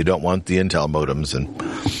modem. You don't want the Intel modems. And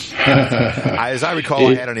as I recall,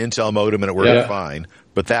 I had an Intel modem and it worked fine.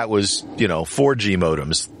 But that was, 4G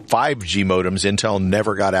modems. 5G modems, Intel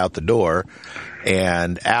never got out the door.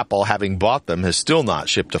 And Apple, having bought them, has still not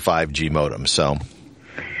shipped a 5G modem. So,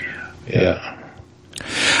 yeah.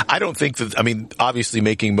 I don't think that, I mean, obviously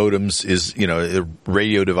making modems is,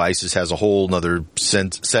 radio devices has a whole nother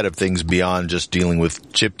set of things beyond just dealing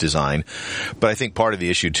with chip design. But I think part of the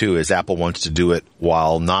issue too is Apple wants to do it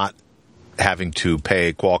while not having to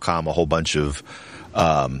pay Qualcomm a whole bunch of,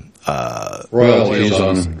 royalties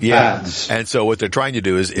on patents. And so what they're trying to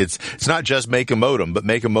do is it's not just make a modem, but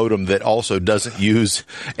make a modem that also doesn't use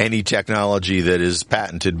any technology that is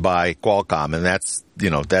patented by Qualcomm. And that's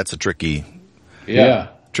a tricky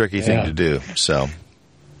thing to do. So,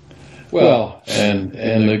 well, and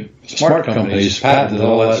the smart companies patented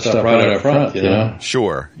all that stuff right up front,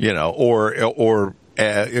 Sure, or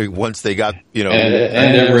once they got, and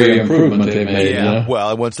every improvement they made.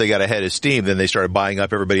 Well, once they got ahead of steam, then they started buying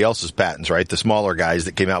up everybody else's patents, right? The smaller guys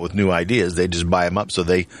that came out with new ideas, they just buy them up. So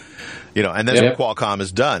they, and that's what Qualcomm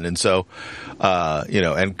has done. And so,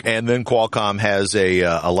 and then Qualcomm has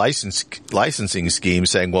a licensing scheme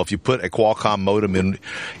saying, well, if you put a Qualcomm modem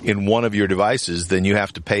in one of your devices, then you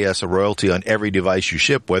have to pay us a royalty on every device you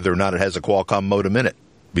ship, whether or not it has a Qualcomm modem in it,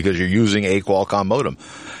 because you're using a Qualcomm modem.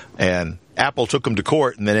 And Apple took them to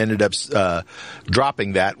court and then ended up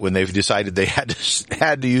dropping that when they've decided they had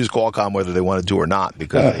to use Qualcomm whether they wanted to or not,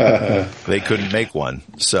 because they couldn't make one.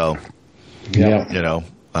 So, the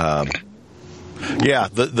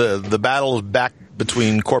battle is back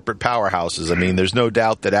between corporate powerhouses. I mean, there's no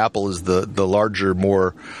doubt that Apple is the larger,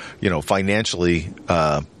 more, financially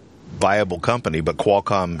viable company, but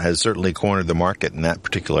Qualcomm has certainly cornered the market in that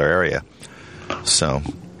particular area. So,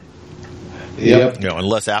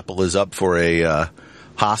 unless Apple is up for a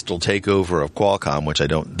hostile takeover of Qualcomm, which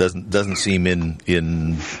doesn't seem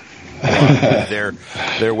in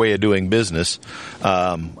their way of doing business,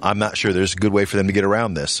 I'm not sure there's a good way for them to get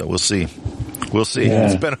around this. So we'll see.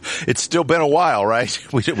 Yeah. It's still been a while,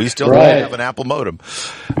 right? We still don't have an Apple modem.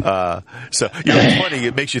 So it's funny.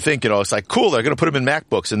 It makes you think. It's like, cool. They're going to put them in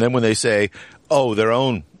MacBooks, and then when they say, "Oh, their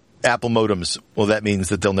own Apple modems," well, that means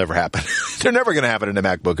that they'll never happen. They're never going to happen in a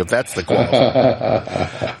MacBook if that's the quality.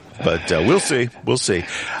 But we'll see.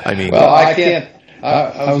 I mean, well, I can't.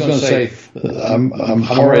 I was going to say, I'm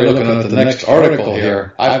already looking at the next article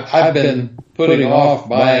here. I've been putting off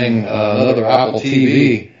buying another Apple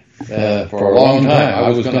TV for a long time. I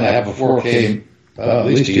was going to have a 4K at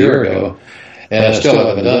least a year ago, and I still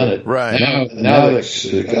haven't done it. Right. Now it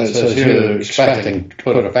says here they're expecting to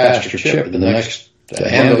put a faster chip in the next,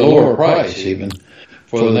 and a lower price even,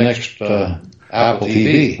 for the next Apple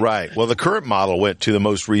TV. Right. Well, the current model went to the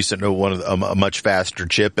most recent one, a much faster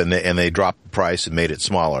chip, and they dropped the price and made it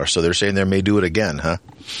smaller. So they're saying they may do it again, huh?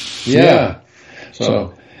 Yeah.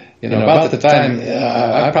 So, about the time,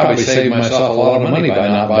 I probably saved myself a lot of money by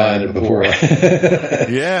not buying it before.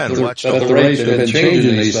 Yeah, and watch the rates have been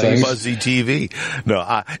changing these things. Fuzzy TV.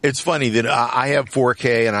 No, it's funny that I have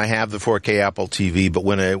 4K and I have the 4K Apple TV, but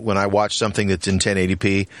when I watch something that's in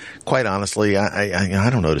 1080p, quite honestly,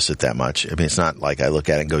 I don't notice it that much. I mean, it's not like I look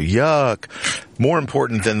at it and go, yuck. More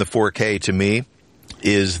important than the 4K to me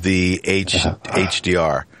is the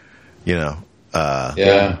HDR.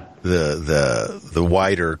 The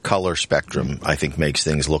wider color spectrum, I think, makes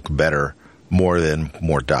things look better more than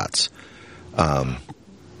more dots. To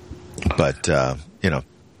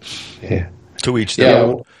each their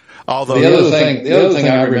own. Although the other thing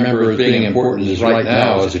I remember as being important is right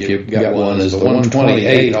now is if you've got one is the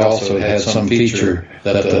 128 also had some feature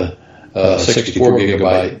that the 64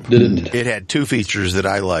 gigabyte didn't. It had two features that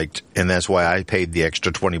I liked, and that's why I paid the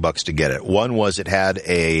extra $20 to get it. One was it had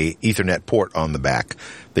a Ethernet port on the back.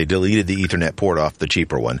 They deleted the Ethernet port off the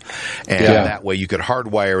cheaper one. And that way you could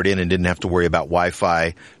hardwire it in and didn't have to worry about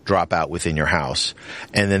Wi-Fi dropout within your house.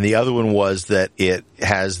 And then the other one was that it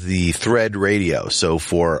has the thread radio. So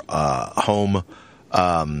for home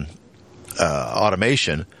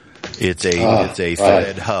automation, it's a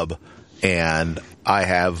thread hub. And I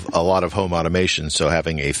have a lot of home automation, so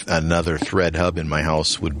having another thread hub in my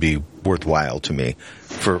house would be worthwhile to me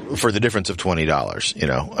for the difference of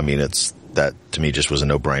 $20. I mean, that to me just was a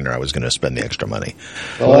no-brainer. I was going to spend the extra money.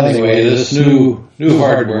 Well, anyway, this new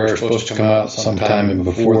hardware is supposed to come out sometime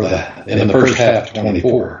before that, in the first half of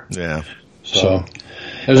 24. Yeah. So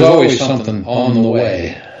there's always something on the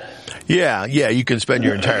way. Yeah, you can spend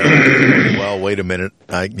your entire life thinking, well, wait a minute,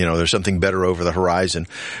 there's something better over the horizon.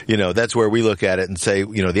 That's where we look at it and say,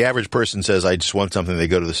 the average person says, I just want something. They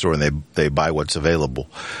go to the store and they buy what's available.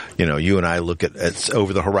 You and I look at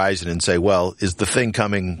over the horizon and say, well, is the thing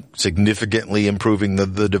coming significantly improving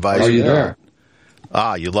the device? Are you there?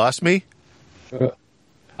 You lost me?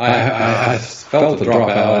 I felt the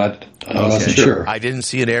dropout. I wasn't sure. I didn't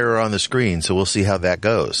see an error on the screen, so we'll see how that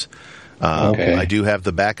goes. Okay. I do have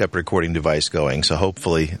the backup recording device going, so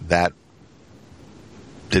hopefully that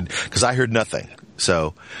because I heard nothing.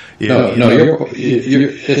 So,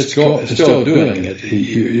 it's still doing it.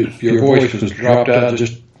 Your voice was dropped out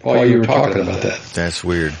just while you were talking about that. That's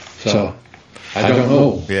weird. So, I don't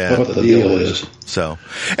know what the deal is. So,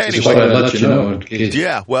 anyway, just to let you know.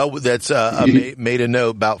 Yeah, well, that's made a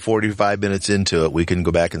note. About 45 minutes into it, we can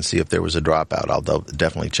go back and see if there was a dropout. I'll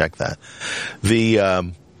definitely check that.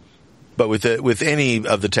 But with any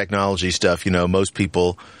of the technology stuff, most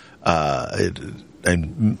people. I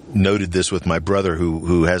noted this with my brother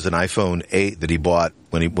who has an iPhone 8 that he bought.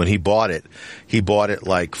 When he bought it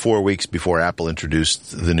like 4 weeks before Apple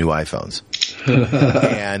introduced the new iPhones.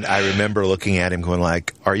 And I remember looking at him going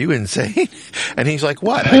like, "Are you insane?" And he's like,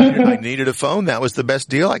 "What? I needed a phone. That was the best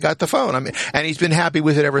deal. I got the phone." And he's been happy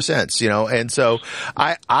with it ever since, And so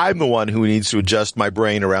I'm the one who needs to adjust my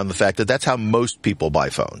brain around the fact that that's how most people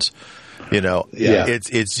buy phones.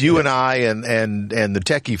 It's you and I and the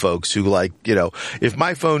techie folks who if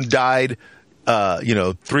my phone died,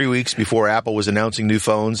 3 weeks before Apple was announcing new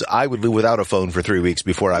phones, I would live without a phone for 3 weeks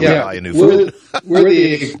before I would buy a new phone. We're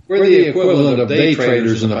the equivalent of day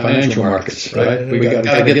traders in the financial markets, right? We got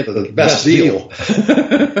to get the best deal.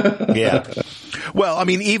 Yeah. Well,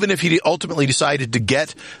 even if he ultimately decided to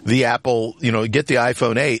get the Apple, get the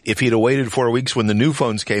iPhone 8, if he'd have waited 4 weeks when the new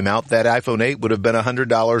phones came out, that iPhone 8 would have been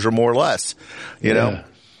 $100 or more less, know?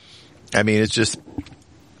 It's just,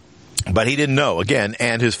 but he didn't know again,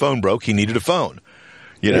 and his phone broke. He needed a phone,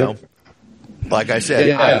 know? Like I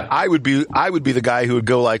said, I would be the guy who would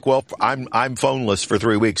go like, well, I'm phoneless for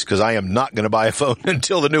 3 weeks because I am not going to buy a phone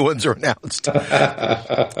until the new ones are announced.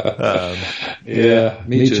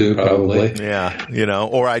 Me too, probably. Yeah,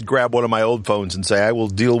 or I'd grab one of my old phones and say, I will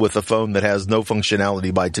deal with a phone that has no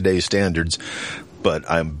functionality by today's standards, but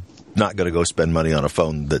I'm not going to go spend money on a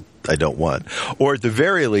phone that I don't want. Or at the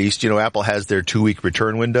very least, Apple has their 2-week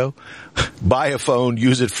return window. Buy a phone,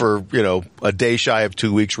 use it for, a day shy of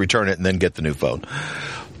 2 weeks, return it, and then get the new phone.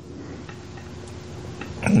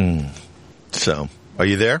 So, are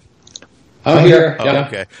you there? I'm here. Oh,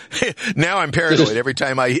 okay. Now I'm paranoid every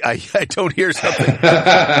time I don't hear something.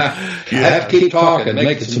 I have to keep talking,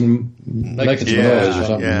 making some noise or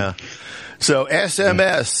something. Yeah. So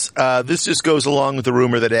SMS, this just goes along with the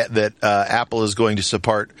rumor that Apple is going to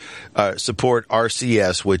support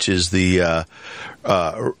RCS, which is the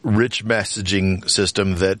rich messaging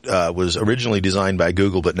system that was originally designed by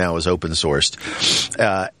Google but now is open sourced.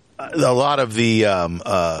 A lot of the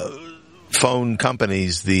phone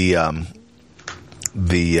companies, the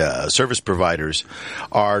service providers,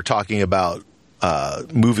 are talking about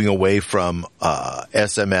moving away from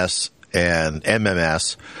SMS and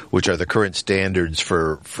MMS, which are the current standards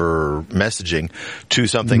for messaging, to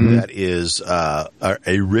something that is a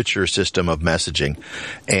richer system of messaging.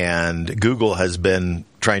 And Google has been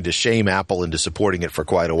trying to shame Apple into supporting it for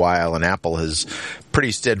quite a while, and Apple has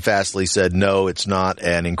pretty steadfastly said, no, it's not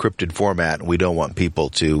an encrypted format, and we don't want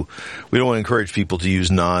to encourage people to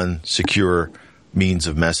use non-secure means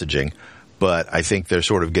of messaging. But I think they're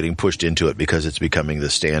sort of getting pushed into it because it's becoming the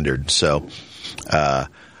standard. So,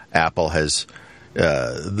 Apple has,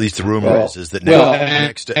 at least the rumor is that now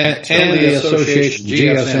and the association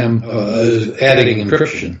GSM is adding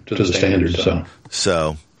encryption to the standard. So,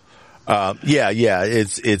 So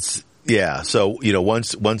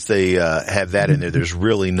once they have that in there, there's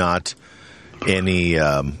really not any.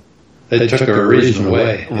 They took their reason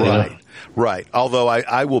away, right? Right. Although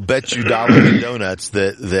I will bet you dollars and donuts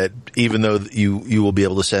that even though you will be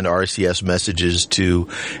able to send RCS messages to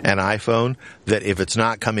an iPhone, that if it's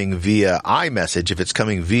not coming via iMessage, if it's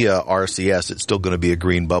coming via RCS, it's still going to be a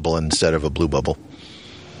green bubble instead of a blue bubble.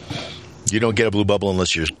 You don't get a blue bubble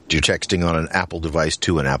unless you're texting on an Apple device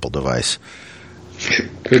to an Apple device.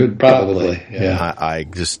 Could probably, yeah. I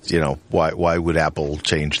just, why would Apple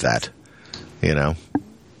change that?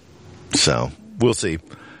 So we'll see.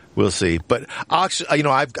 We'll see. But actually,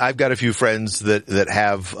 I've got a few friends that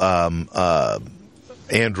have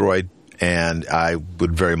Android, and I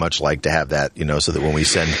would very much like to have that, so that when we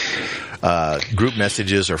send group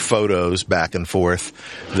messages or photos back and forth,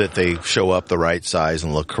 that they show up the right size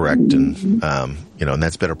and look correct. And and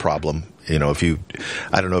that's been a problem. I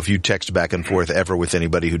don't know if you text back and forth ever with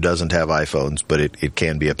anybody who doesn't have iPhones, but it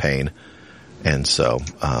can be a pain. And so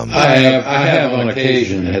I have on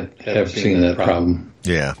occasion have seen that problem.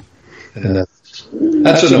 Yeah. And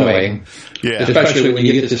that's annoying. Yeah. Especially when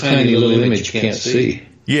you get this tiny little image you can't see.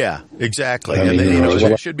 Yeah, exactly.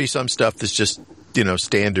 There should be some stuff that's just,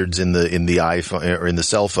 standards in the iPhone or in the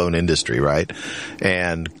cell phone industry, right?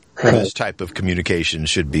 And this type of communication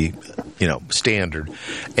should be, standard.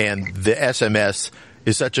 And the SMS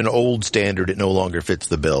is such an old standard, it no longer fits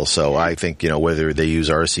the bill. So I think, whether they use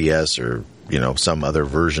RCS or, some other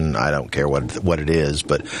version, I don't care what it is,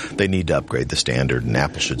 but they need to upgrade the standard, and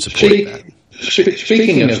Apple should support that.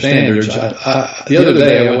 Speaking of standards, the other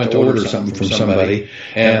day I went to order something from somebody,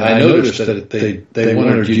 and I noticed that they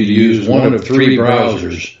wanted you to use one of three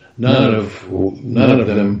browsers, none of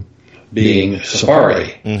them being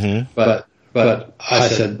Safari. Mm-hmm. But I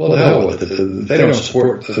said, well, the hell with it. They don't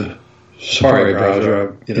support the Safari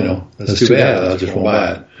browser. That's too bad. I just won't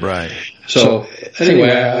buy it. Right. So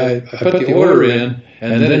anyway, I put the order in,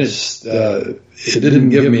 and then it didn't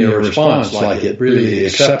give me a response like it really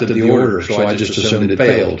accepted the order, so I just assumed it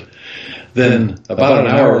failed. Then about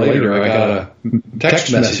an hour later, I got a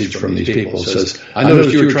text message from these people that says, I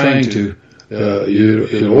noticed you were trying to,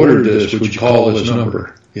 you ordered this, would you call this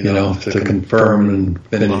number, to confirm and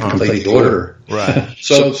then complete the order. Right.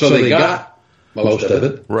 So they got most of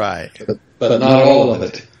it. Right. But not all of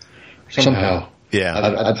it, somehow. Yeah.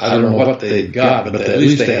 I don't know what they got, but at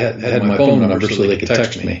least they had my phone number so they could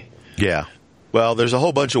text me. Yeah. Well, there's a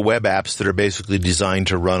whole bunch of web apps that are basically designed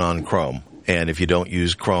to run on Chrome. And if you don't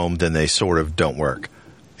use Chrome, then they sort of don't work.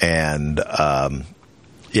 And, I'm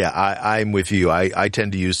with you. I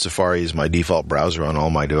tend to use Safari as my default browser on all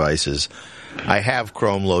my devices. I have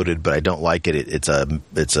Chrome loaded, but I don't like it. It's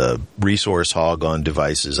a resource hog on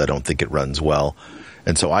devices. I don't think it runs well.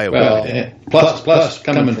 And so I avoid it. Plus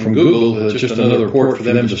coming from Google, it's just another port for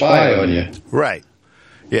them to spy on you. Right.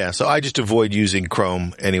 Yeah, so I just avoid using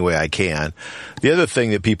Chrome any way I can. The other thing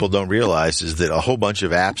that people don't realize is that a whole bunch of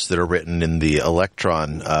apps that are written in the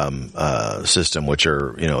Electron system, which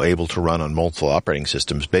are able to run on multiple operating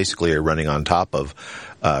systems, basically are running on top of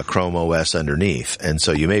Chrome OS underneath. And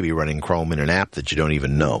so you may be running Chrome in an app that you don't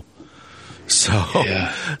even know.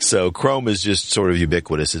 So Chrome is just sort of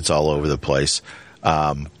ubiquitous. It's all over the place.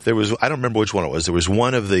 I don't remember which one it was. There was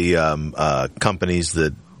one of the companies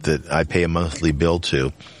that I pay a monthly bill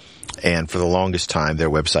to, and for the longest time their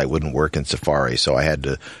website wouldn't work in Safari, so I had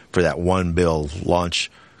to, for that one bill, launch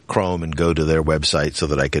Chrome and go to their website so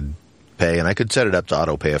that I could pay, and I could set it up to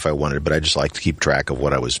auto pay if I wanted, but I just like to keep track of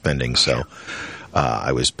what I was spending, so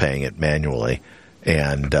I was paying it manually.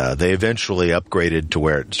 And they eventually upgraded to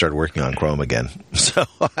where it started working on Chrome again. So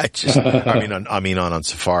on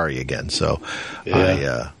Safari again. So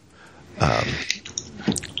I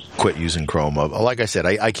quit using Chrome. Like I said,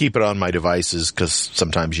 I keep it on my devices because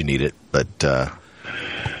sometimes you need it, but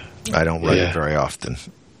I don't run it very often.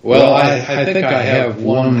 Well, I think I have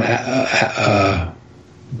one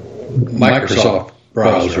Microsoft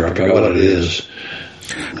browser. I forgot what it is.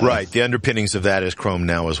 Right. The underpinnings of that is Chrome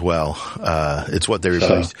now as well. It's what they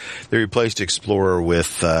replaced. They replaced Explorer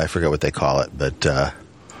with, I forget what they call it, but,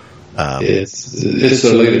 it's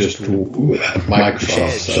the latest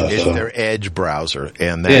Microsoft stuff. It's their Edge browser,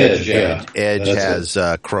 and that Edge has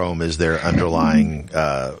Chrome as their underlying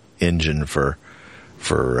engine for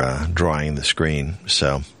drawing the screen.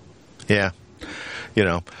 So, yeah,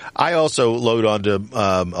 I also load onto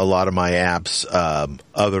a lot of my apps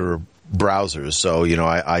other browsers. So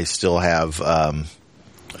I still have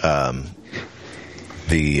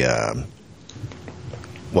the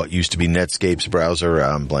what used to be Netscape's browser.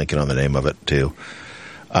 I'm blanking on the name of it too.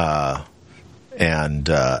 And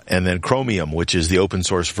then Chromium, which is the open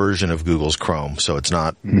source version of Google's Chrome. So it's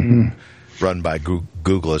not run by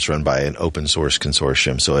Google. It's run by an open source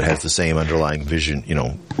consortium. So it has the same underlying vision,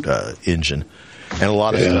 engine. And a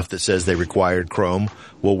lot of stuff that says they required Chrome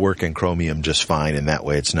will work in Chromium just fine. And that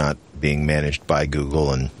way it's not being managed by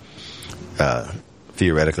Google and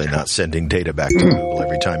theoretically not sending data back to Google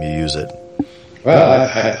every time you use it. Well, I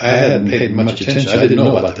hadn't paid much attention. I didn't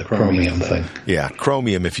know about the Chromium thing. Yeah,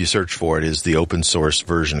 Chromium, if you search for it, is the open source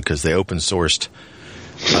version because they open sourced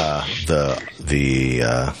the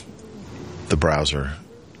browser.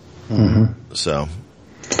 Mm-hmm. So,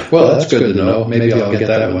 well, that's good to know. Maybe I'll get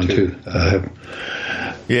that one too.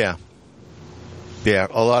 Yeah.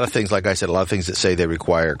 A lot of things, like I said, a lot of things that say they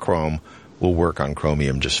require Chrome will work on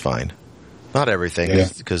Chromium just fine. Not everything,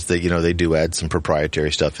 because they do add some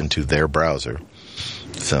proprietary stuff into their browser.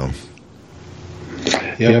 So,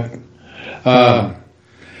 yep. I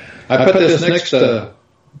put this next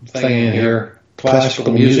thing in here,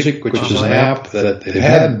 classical music, which is an app that it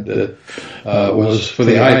had that was for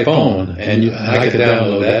the iPhone, and I could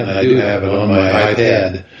download that, and I do have it on my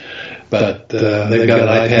iPad. But they've got an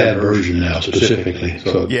iPad version now specifically.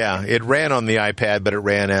 So yeah, it ran on the iPad, but it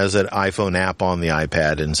ran as an iPhone app on the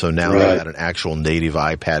iPad, and so now they've got an actual native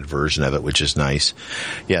iPad version of it, which is nice.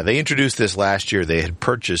 Yeah, they introduced this last year. They had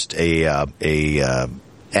purchased a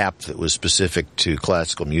app that was specific to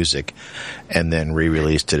classical music, and then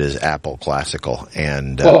re-released it as Apple Classical.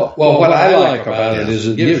 And well, what I like about it is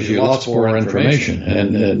it gives you lots more information,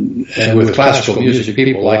 and with classical music,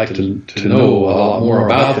 people like to know a lot more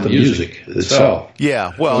about the music itself.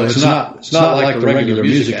 Yeah, well, it's not like the regular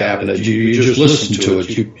music app that you just listen to it.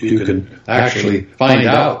 You can actually find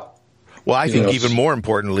out. Well, I think even more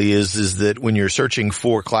importantly is that when you're searching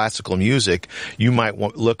for classical music, you might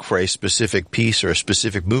look for a specific piece or a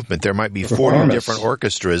specific movement. There might be 40 different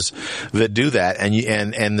orchestras that do that,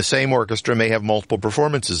 and the same orchestra may have multiple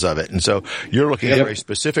performances of it. And so you're looking for a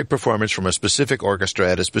specific performance from a specific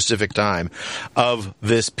orchestra at a specific time of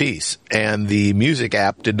this piece. And the music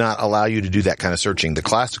app did not allow you to do that kind of searching. The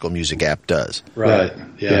classical music app does. Right.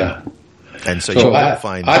 Yeah. And so you will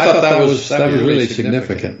find. I thought that was really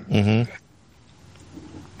significant. Mm-hmm.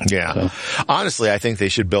 Yeah. So. Honestly, I think they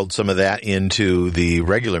should build some of that into the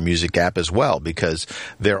regular music app as well, because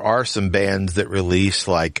there are some bands that release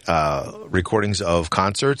like recordings of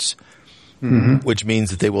concerts, which means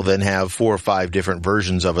that they will then have 4 or 5 different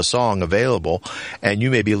versions of a song available, and you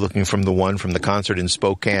may be looking from the one from the concert in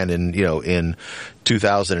Spokane in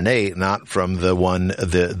 2008, not from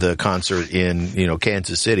the concert in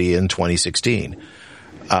Kansas City in 2016.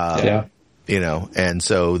 And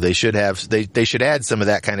so they should add some of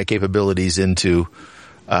that kind of capabilities into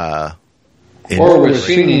or with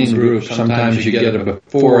singing groups, sometimes you get a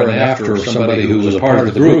before and after of somebody who was a part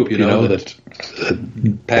of the group, that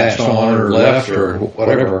passed on or left or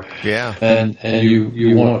whatever. Yeah. And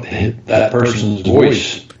you want that person's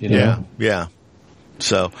voice, Yeah.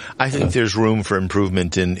 So I think there's room for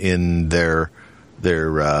improvement in their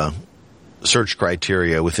search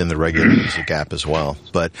criteria within the regular music app as well.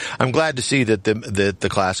 But I'm glad to see that the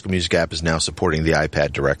classical music app is now supporting the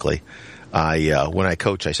iPad directly. When I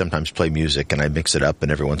coach, I sometimes play music and I mix it up,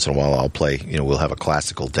 and every once in a while I'll play, we'll have a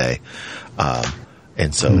classical day.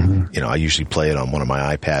 And so, I usually play it on one of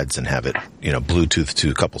my iPads and have it, Bluetooth to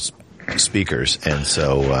a couple speakers. And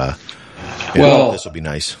so, this will be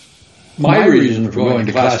nice. My reason for going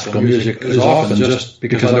to classical music is often just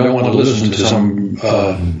because I don't want to listen to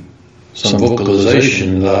some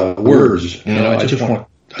vocalization words. I just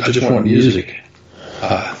want music.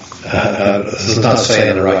 It's not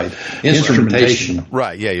saying it right. Instrumentation.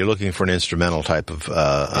 Right. Yeah, you're looking for an instrumental type of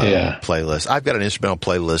playlist. I've got an instrumental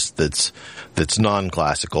playlist that's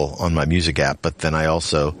non-classical on my music app, but then I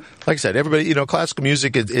also, like I said, everybody, classical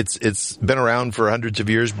music, it's been around for hundreds of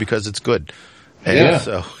years because it's good. And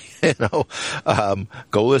so,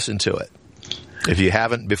 go listen to it. If you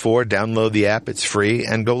haven't before, download the app. It's free,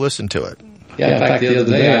 and go listen to it. Yeah, in fact, the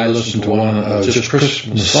other day I listened to one of just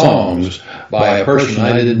Christmas songs by a person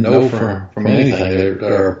I didn't know from anything.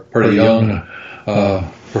 They're a pretty young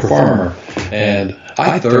performer, and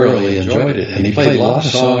I thoroughly enjoyed it. And he played a lot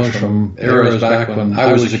of songs from eras back when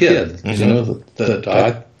I was a kid.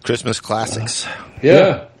 Christmas classics.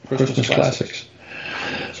 Christmas classics.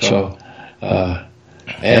 So.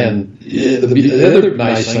 And the other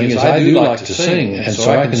nice thing is I do like to sing, and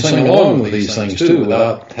so I can sing along with these things too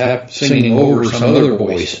without singing over some other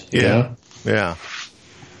voice. Yeah.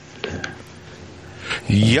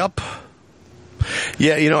 Yup.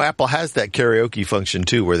 Yeah, Apple has that karaoke function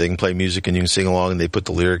too, where they can play music and you can sing along, and they put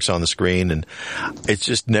the lyrics on the screen, and it's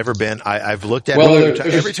just never been. I've looked at it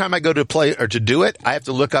every time I go to play or to do it. I have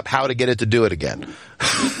to look up how to get it to do it again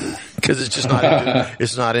because it's just not.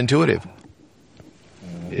 It's not intuitive.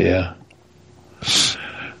 Yeah.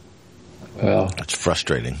 Well, it's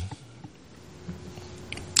frustrating.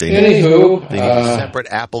 They need a separate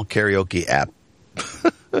Apple karaoke app.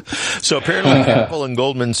 So apparently Apple and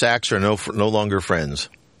Goldman Sachs are no longer friends.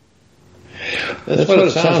 That's what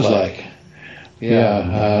it sounds like.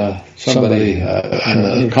 Yeah. Somebody in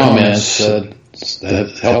the comments said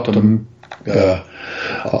that helped them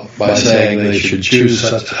by saying they should choose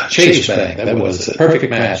Chase Bank. That was a perfect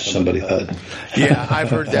match, somebody thought. Yeah, I've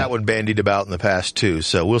heard that one bandied about in the past too,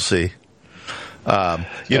 so we'll see.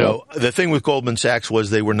 The thing with Goldman Sachs was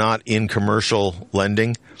they were not in commercial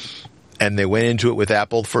lending, and they went into it with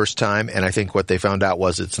Apple the first time, and I think what they found out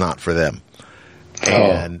was it's not for them.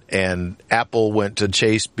 And Apple went to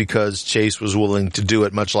Chase because Chase was willing to do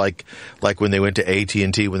it, much like when they went to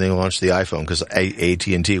AT&T when they launched the iPhone, because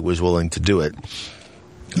AT&T was willing to do it.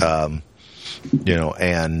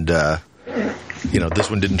 This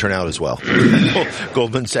one didn't turn out as well.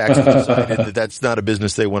 Goldman Sachs decided that that's not a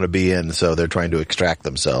business they want to be in, so they're trying to extract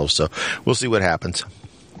themselves. So we'll see what happens.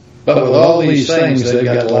 But with all these things, they've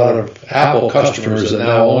got a lot of Apple customers that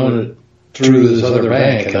now own it through this other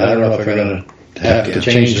bank, and I don't know if they're going to have to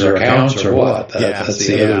change their accounts or what. That's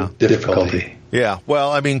the other difficulty. Yeah,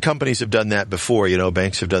 well, I mean, companies have done that before.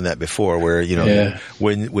 Banks have done that before, where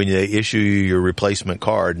when they issue you your replacement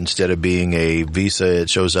card, instead of being a Visa, it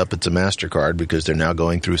shows up it's a MasterCard because they're now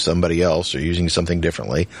going through somebody else or using something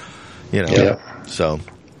differently. So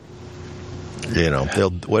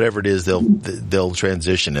they'll whatever it is, they'll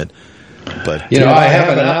transition it. But I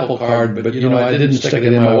have an Apple Card, but I didn't stick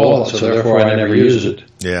it in my wallet, so therefore I never used it.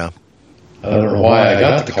 Yeah, I don't know why I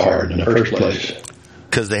got the card in the first place.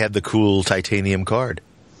 Because they had the cool titanium card.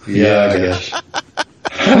 Yeah, I guess.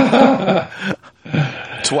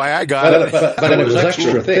 That's why I got it. But it was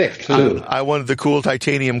extra thick, too. I wanted the cool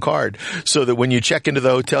titanium card so that when you check into the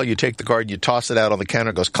hotel, you take the card, you toss it out on the counter,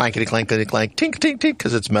 it goes clankety, clankety, clank, tink, tink, tink,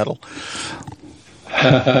 because it's metal.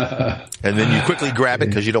 And then you quickly grab it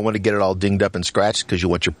because you don't want to get it all dinged up and scratched because you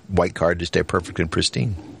want your white card to stay perfect and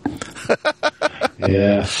pristine.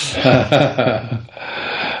 Yeah.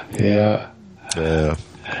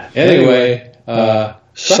 Anyway,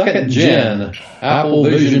 second gen Apple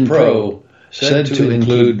Vision Pro said to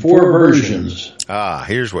include 4 versions.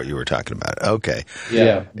 Here's what you were talking about. Okay.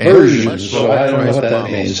 Yeah, versions. So I don't know what that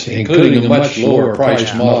means. Including a much lower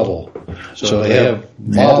priced model. So they have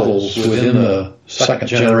models within the second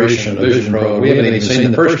generation of Vision Pro. We haven't even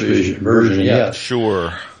seen the first version yet.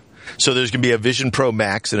 Sure. So there's going to be a Vision Pro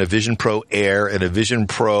Max and a Vision Pro Air and a Vision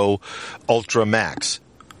Pro Ultra Max.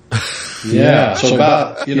 Yeah, so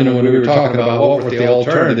about, when we were talking about what the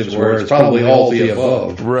alternatives were, it's probably all the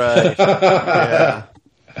above. Right. Yeah.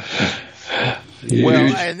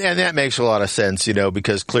 Well, and that makes a lot of sense,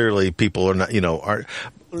 because clearly people are not,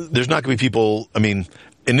 there's not going to be people,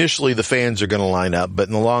 initially the fans are going to line up, but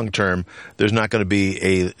in the long term, there's not going to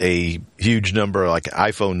be a huge number, like an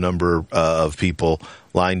iPhone number of people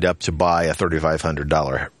lined up to buy a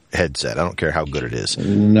 $3,500 headset. I don't care how good it is.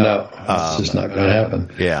 No, it's just not going to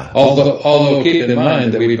happen. Yeah. Although keep in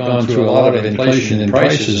mind that we've gone through a lot of inflation in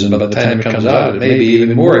prices, and by the time it comes out, it may be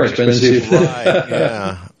even more expensive. Right,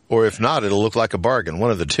 yeah. Or if not, it'll look like a bargain.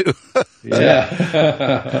 One of the two.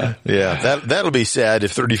 Yeah. Yeah. That'll be sad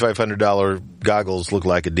if $3,500 goggles look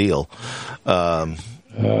like a deal. And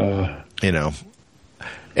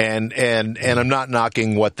I'm not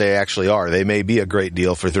knocking what they actually are. They may be a great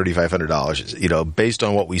deal for $3,500. Based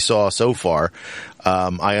on what we saw so far,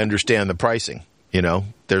 I understand the pricing.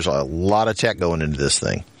 There's a lot of tech going into this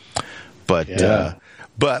thing.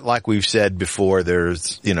 But like we've said before,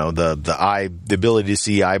 there's, the ability to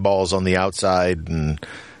see eyeballs on the outside, and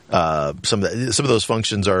some of those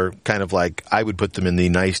functions are kind of like, I would put them in the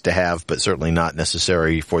nice to have, but certainly not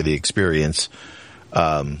necessary for the experience.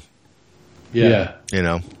 Yeah.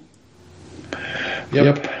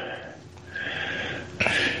 Yep.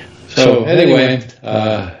 So anyway,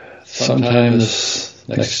 sometime this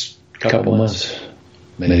next couple months,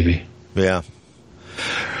 maybe. Yeah.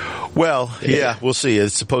 Well, yeah, we'll see.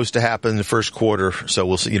 It's supposed to happen in the first quarter, so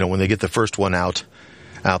we'll see. When they get the first one out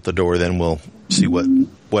the door, then we'll see what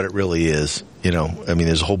it really is.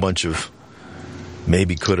 There's a whole bunch of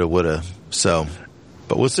maybe, coulda, woulda. So,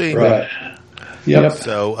 but we'll see. Right. Yep.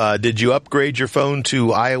 So, did you upgrade your phone to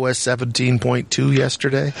iOS 17.2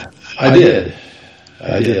 yesterday? I did.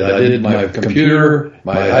 I did my computer,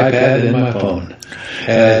 my iPad, and my phone.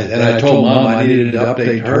 And I told Mom I needed to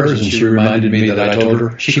update hers, and she reminded me that I told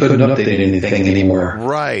her she couldn't update anything anymore.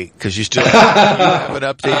 Right, because you haven't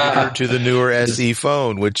updated her to the newer SE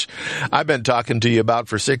phone, which I've been talking to you about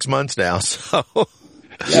for 6 months now. So.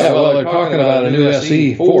 Yeah, well, they're talking about a new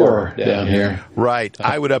SE4 down here. Right.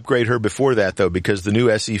 I would upgrade her before that, though, because the new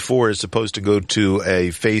SE4 is supposed to go to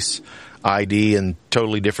a Face ID and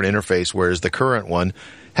totally different interface, whereas the current one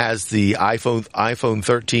has the iPhone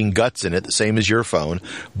 13 guts in it, the same as your phone,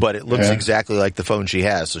 but it looks exactly like the phone she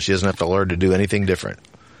has, so she doesn't have to learn to do anything different.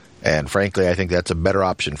 And frankly, I think that's a better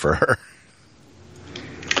option for her.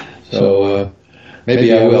 So,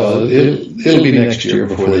 maybe I will. It'll be next year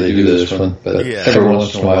before they do this one, but every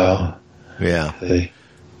once in a while. Yeah.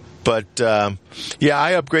 But, I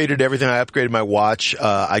upgraded everything. I upgraded my watch.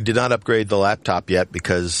 I did not upgrade the laptop yet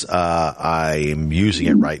because I'm using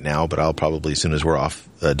it right now, but I'll probably, as soon as we're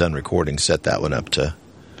done recording, set that one up to...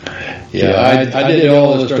 Yeah, I did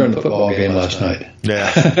all this during the football game last night.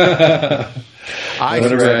 Yeah.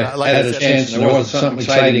 Whenever I had a chance and there wasn't something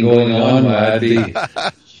exciting going on, I'd be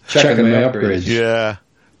checking my upgrades. Yeah.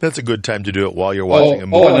 That's a good time to do it while you're watching a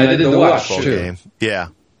movie. And I did the watch, too. Game. Yeah.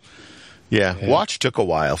 Watch took a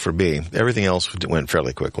while for me. Everything else went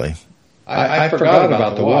fairly quickly. I forgot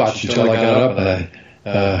about the watch until I got up and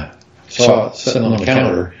I saw it sitting on the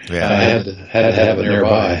counter. Yeah. And I had to have it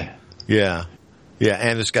nearby. Yeah. Yeah,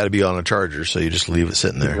 and it's got to be on a charger, so you just leave it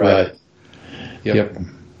sitting there. Right. Yep.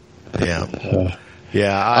 Yeah.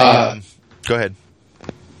 Yeah. Go ahead.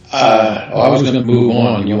 I was going to move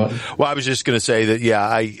on. Well, I was just going to say that, yeah,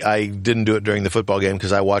 I didn't do it during the football game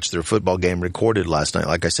because I watched their football game recorded last night.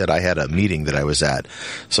 Like I said, I had a meeting that I was at,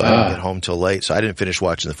 so I didn't get home till late. So I didn't finish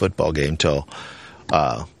watching the football game till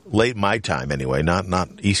late my time anyway, not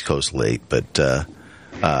East Coast late. But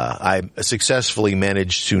I successfully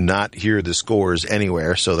managed to not hear the scores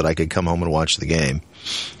anywhere so that I could come home and watch the game.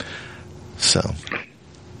 So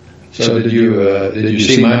did you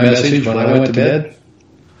see my message when I went to bed?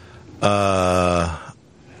 I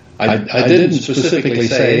didn't specifically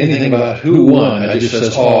say anything about who won. I just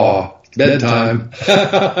said, bedtime.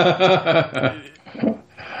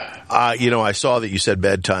 I saw that you said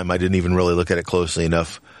bedtime. I didn't even really look at it closely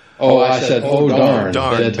enough. I said, darn,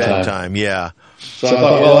 bedtime, yeah. So I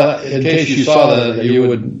thought, well, in case you saw that,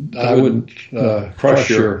 I wouldn't crush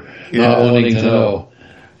your not wanting to know.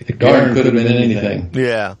 Darn could have been anything.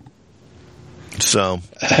 Yeah. So,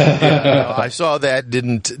 I saw that,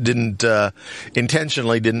 didn't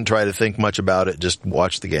intentionally didn't try to think much about it, just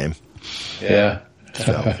watched the game. Yeah.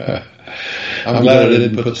 So. I'm glad I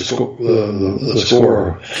didn't put the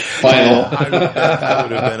score final. I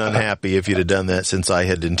would have been unhappy if you'd have done that, since I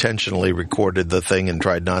had intentionally recorded the thing and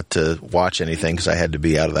tried not to watch anything because I had to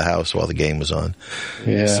be out of the house while the game was on.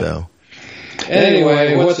 Yeah. So.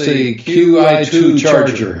 Anyway, what's the QI2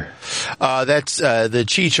 charger? That's the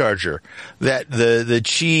Qi charger. That the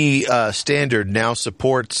Qi standard now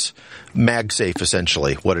supports MagSafe,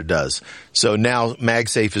 essentially, what it does. So now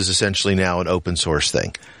MagSafe is essentially now an open source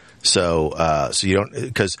thing. So you don't,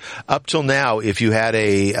 because up till now, if you had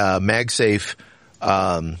a MagSafe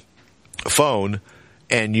phone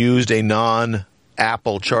and used a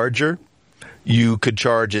non-Apple charger, you could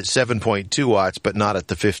charge at 7.2 watts, but not at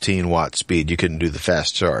the 15 watt speed. You couldn't do the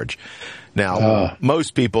fast charge. Now,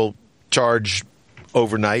 most people charge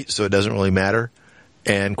overnight, so it doesn't really matter.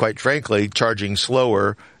 And quite frankly, charging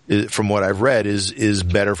slower, from what I've read, is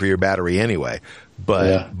better for your battery anyway.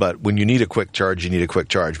 But when you need a quick charge, you need a quick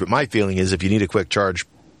charge. But my feeling is, if you need a quick charge,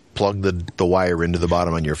 plug the wire into the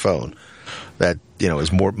bottom on your phone. That,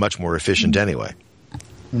 is much more efficient anyway.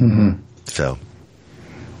 Mm-hmm. So.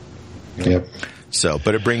 Yep. So,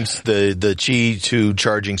 but it brings the Qi 2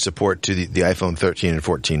 charging support to the iPhone 13 and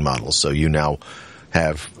 14 models. So you now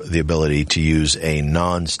have the ability to use a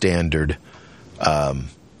non-standard Qi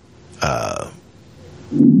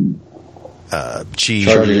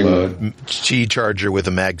charger with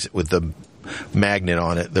a magnet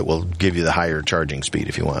on it that will give you the higher charging speed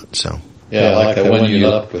if you want. So like the one you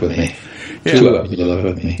left with me. Two of them you left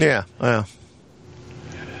with me. Yeah.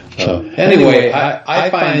 So anyway, I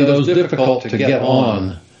find those difficult to get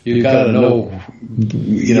on. You've got to know,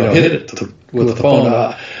 hit it with the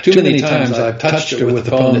phone. Too many times I've touched it with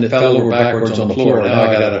the phone and it fell over backwards on the floor. Now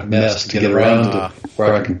I got a mess to get around to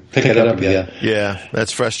where I can pick it up again. Yeah,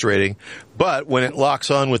 that's frustrating. But when it locks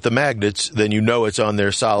on with the magnets, then it's on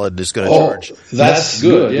there solid and it's going to charge. That's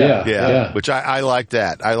good. Yeah. Which I like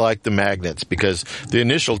that. I like the magnets, because the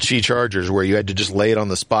initial Qi chargers where you had to just lay it on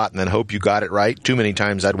the spot and then hope you got it right, too many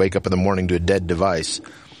times I'd wake up in the morning to a dead device.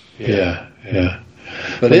 Yeah.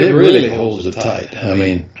 But it really holds it tight. I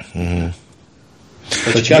mean, but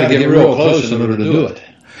you got to get real close in order to do it.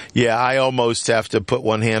 Yeah, I almost have to put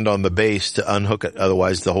one hand on the base to unhook it.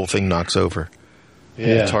 Otherwise, the whole thing knocks over.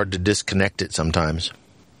 Yeah. It's hard to disconnect it sometimes.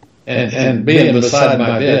 And being beside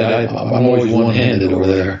my bed, I'm always one-handed over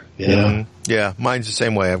there. Yeah, mine's the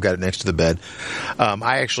same way. I've got it next to the bed.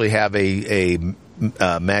 I actually have a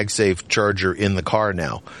MagSafe charger in the car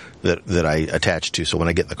now that I attach to. So when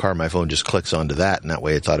I get in the car, my phone just clicks onto that, and that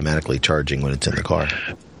way it's automatically charging when it's in the car.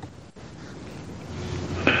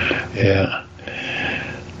 Yeah.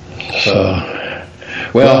 So,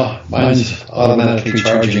 mine's automatically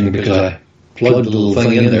charging because I plugged the little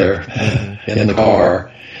thing in there in the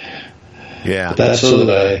car. Yeah. But that's so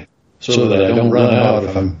that I don't run out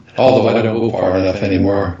although I don't go far enough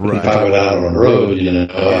anymore. Right. If I went out on the road,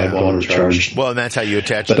 I'd want to charge. Well, and that's how you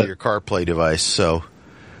attach it to your CarPlay device. So,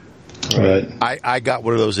 right. I got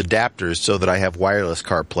one of those adapters so that I have wireless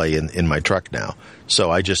CarPlay in my truck now. So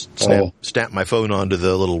I just snap my phone onto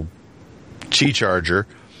the little Qi charger,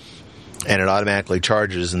 and it automatically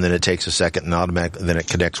charges, and then it takes a second, and then it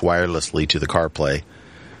connects wirelessly to the CarPlay.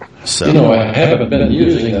 So I haven't been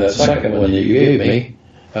using that second one that you gave me,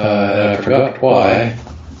 and I forgot why,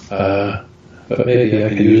 but maybe I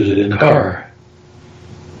can use it in the car.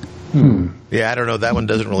 Yeah, I don't know. That one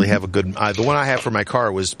doesn't really have a good... the one I have for my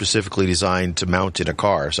car was specifically designed to mount in a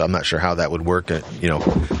car, so I'm not sure how that would work, But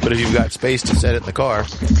if you've got space to set it in the car,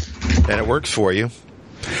 and it works for you...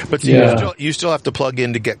 But you still have to plug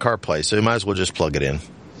in to get CarPlay, so you might as well just plug it in.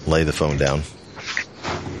 Lay the phone down.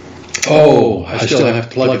 Oh, I still have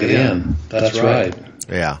to plug it in. That's right.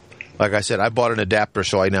 Yeah. Like I said, I bought an adapter,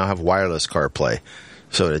 so I now have wireless CarPlay.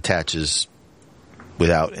 So it attaches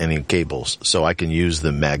without any cables. So I can use the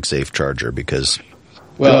MagSafe charger because...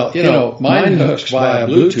 Well, mine hooks via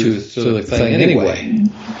Bluetooth to the thing anyway.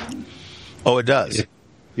 Oh, it does?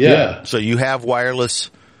 Yeah. So you have wireless...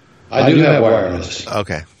 I do have wireless.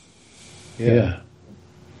 Okay. Yeah.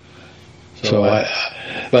 So I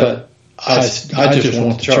just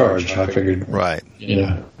want to charge. I figured, right.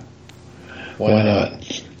 Why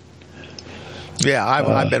not? Yeah,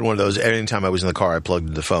 I've been one of those. Anytime I was in the car, I plugged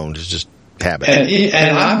in the phone. It's just habit.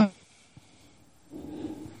 And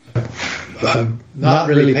I've not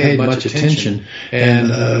really paid much attention. And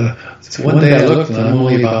one day I looked, and I'm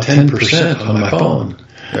only about 10% on my phone.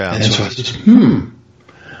 Yeah. And so I said,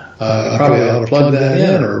 I probably ought to plug that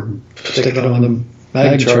in or stick it on the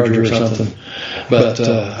mag charger or something. But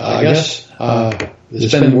I guess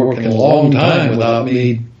it's been working a long time without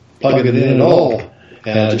me plugging it in at all.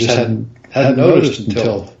 And I just hadn't noticed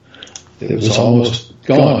until it was almost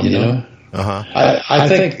gone, Uh-huh. I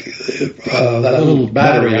think that little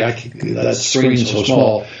battery, that screen's so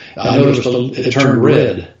small, I noticed it turned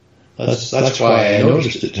red. That's why I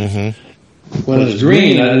noticed it. Mm-hmm. When it was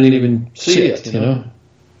green, I didn't even see it, Yeah.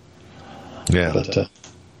 But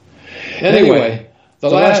anyway, the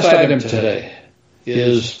last item today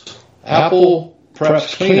is Apple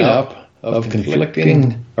preps cleanup of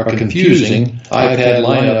conflicting or confusing iPad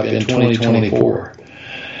lineup in 2024.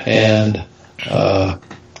 And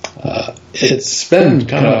it's been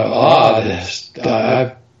kind of odd.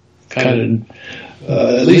 I've kind of,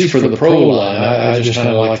 at least for the Pro line, I just kind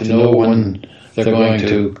of like to know when they're going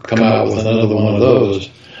to come out with another one of those.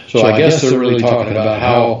 So I guess they're really talking about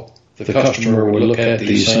how the customer would look at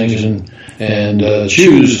these things and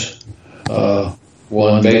choose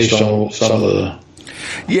one based on some of the...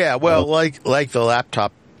 Yeah, well, like the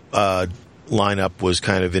laptop lineup was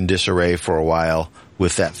kind of in disarray for a while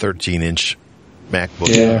with that 13-inch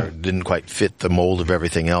MacBook. Yeah. Didn't quite fit the mold of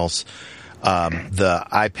everything else. The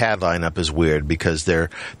iPad lineup is weird because their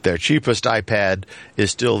cheapest iPad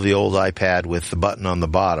is still the old iPad with the button on the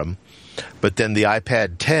bottom, but then the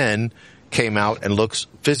iPad 10 came out and looks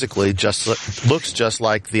just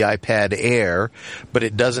like the iPad Air, but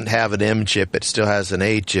it doesn't have an M chip. It still has an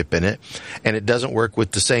A chip in it, and it doesn't work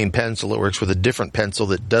with the same pencil. It works with a different pencil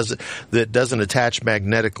that doesn't attach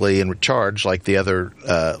magnetically and charge like the other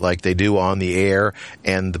like they do on the Air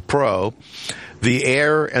and the Pro. The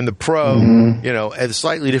Air and the Pro, had a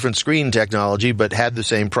slightly different screen technology, but had the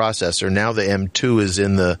same processor. Now the M2 is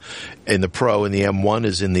in the Pro, and the M1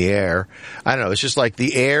 is in the Air. I don't know. It's just like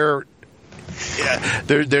the Air. Yeah,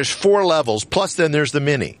 there's 4 levels, plus then there's the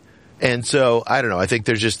Mini, and so I don't know. I think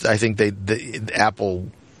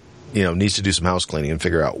Apple, needs to do some house cleaning and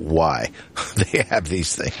figure out why they have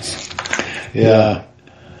these things. Yeah.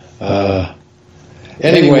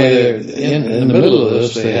 Anyway, in the middle of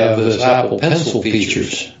this, they have this Apple Pencil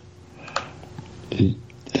features.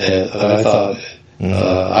 I thought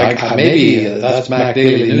maybe that's Mac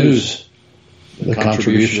Daily News. The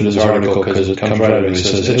contribution to this article because it comes right out and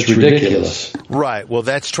says it's ridiculous. Right. Well,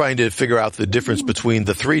 that's trying to figure out the difference between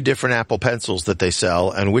the 3 different Apple Pencils that they sell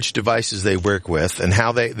and which devices they work with, and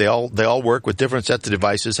how they all work with different sets of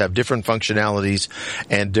devices, have different functionalities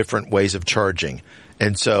and different ways of charging.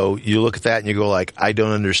 And so you look at that and you go like, I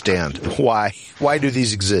don't understand why do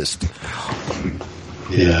these exist?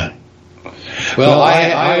 Yeah. Well,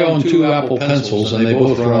 I own 2 Apple Pencils and they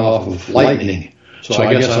both run off of Lightning. So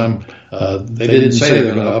I guess they didn't say they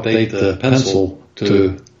were going to update the pencil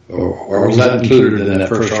or was that included in that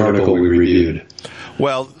first article we reviewed?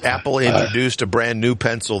 Well, Apple introduced a brand new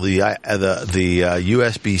pencil, the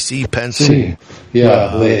USB-C pencil.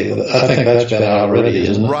 Yeah, I think that's been out already,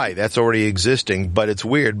 isn't it? Right, that's already existing, but it's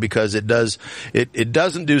weird because it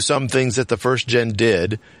doesn't do some things that the first gen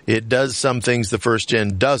did. It does some things the first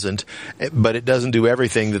gen doesn't, but it doesn't do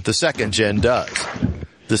everything that the second gen does.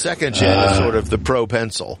 The second gen is sort of the Pro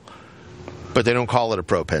Pencil, but they don't call it a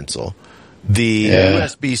Pro Pencil. The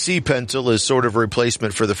USB-C pencil is sort of a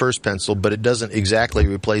replacement for the first pencil, but it doesn't exactly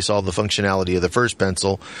replace all the functionality of the first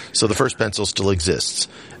pencil, so the first pencil still exists.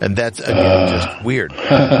 And that's, again, just weird.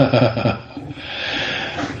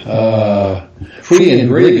 Free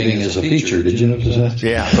engraving is a feature, did you notice that?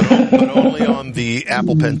 Yeah, but only on the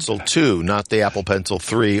Apple Pencil 2, not the Apple Pencil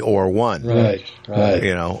 3 or 1. Right.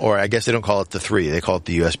 Or I guess they don't call it the 3, they call it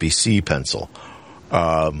the USB-C pencil.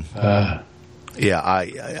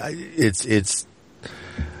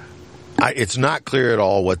 It's not clear at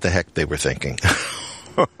all what the heck they were thinking.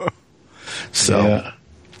 So, yeah.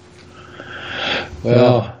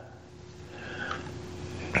 Well,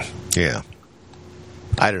 yeah.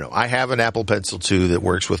 I don't know. I have an Apple Pencil 2 that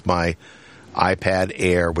works with my iPad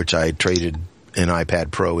Air, which I traded an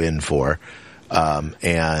iPad Pro in for,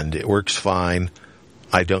 and it works fine.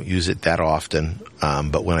 I don't use it that often,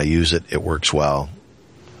 but when I use it, it works well.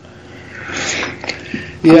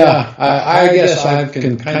 Yeah, I guess I've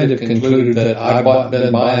kind of concluded that I've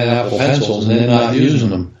been buying Apple Pencils and then not using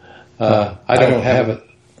them. I don't have it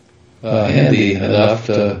handy enough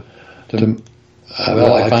to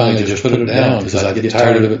I finally just put it down because I get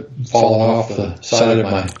tired of it falling off the side of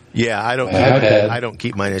my iPad. I don't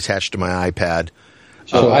keep mine attached to my iPad.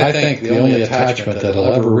 So I think the only attachment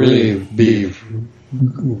that'll ever really be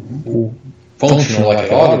functional like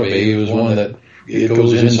it ought to be was one that it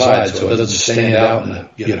goes inside so it doesn't stand out and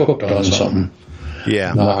get hooked on something.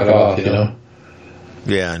 Yeah. Knock it off, you know.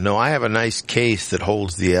 Yeah, no, I have a nice case that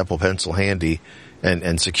holds the Apple Pencil handy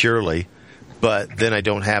and securely, but then I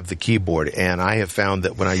don't have the keyboard. And I have found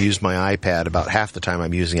that when I use my iPad, about half the time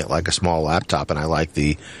I'm using it like a small laptop, and I like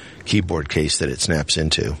the keyboard case that it snaps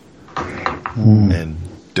into. And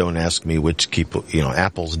don't ask me which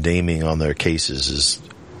Apple's naming on their cases is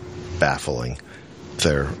baffling.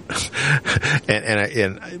 They're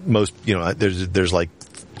and most there's like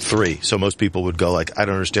 3, so most people would go like, I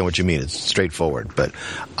don't understand what you mean. It's straightforward, but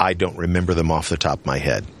I don't remember them off the top of my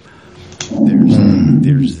head.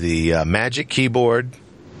 There's the Magic Keyboard,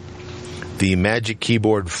 the Magic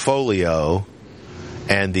Keyboard Folio,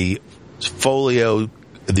 and the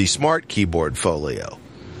Smart Keyboard Folio.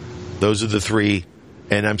 Those are the 3,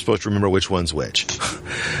 and I'm supposed to remember which one's which.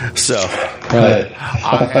 So right.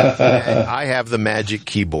 I have the Magic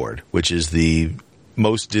Keyboard, which is the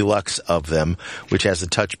most deluxe of them, which has a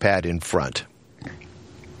touchpad in front.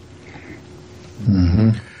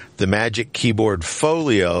 Mm-hmm. The Magic Keyboard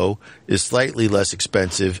Folio is slightly less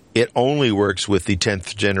expensive. It only works with the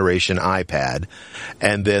 10th generation iPad.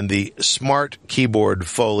 And then the Smart Keyboard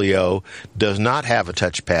Folio does not have a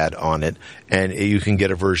touchpad on it, and you can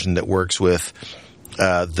get a version that works with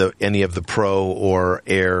any of the Pro or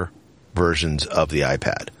Air versions of the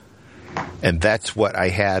iPad. And that's what I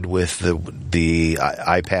had with the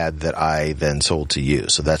iPad that I then sold to you.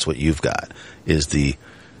 So that's what you've got, is the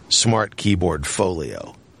Smart Keyboard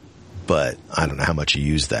Folio. But I don't know how much you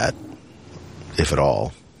use that, if at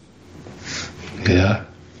all. Yeah.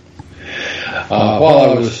 While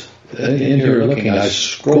I was in here looking, I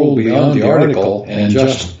scrolled beyond the article, and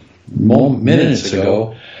just minutes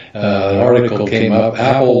ago, an article came up.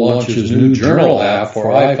 Apple launches new journal app for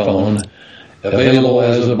iPhone, available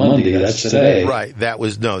as of Monday. That's today. Right.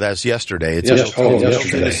 That's yesterday. It's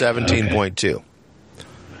yesterday. 17.2.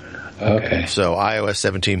 Okay. So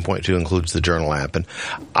iOS 17.2 includes the journal app. And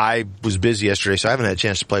I was busy yesterday, so I haven't had a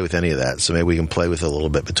chance to play with any of that. So maybe we can play with it a little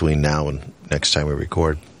bit between now and next time we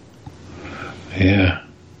record. Yeah.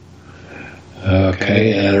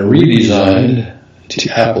 Okay. And a redesigned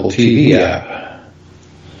Apple TV app.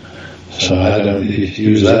 So I don't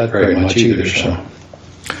use that very much either. So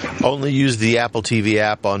only use the Apple TV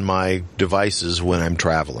app on my devices when I'm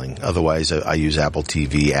traveling. Otherwise, I use Apple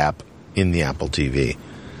TV app in the Apple TV.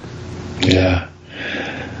 Yeah.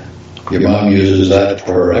 Your mom uses that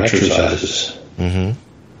for her exercises.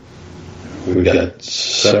 Mm-hmm. We've got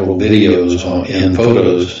several videos in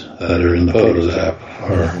Photos that are in the Photos app.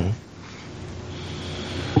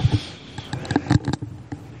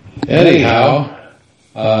 Anyhow,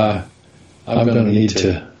 I'm going to need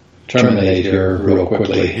to terminate here real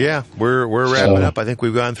quickly. Yeah, we're wrapping up. I think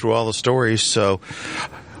we've gone through all the stories, so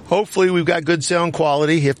hopefully we've got good sound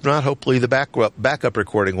quality. If not, hopefully the backup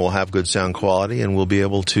recording will have good sound quality, and we'll be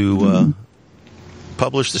able to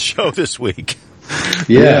publish the show this week.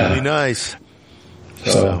 Yeah. That'd be nice.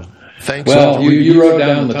 So thanks. Well, you wrote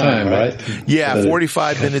down the time, right? Yeah,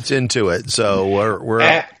 45 minutes into it, so we're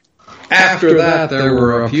after that, there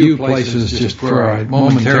were a few places just where I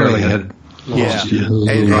momentarily had lost you.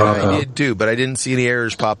 I did too, but I didn't see any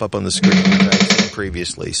errors pop up on the screen that I'd seen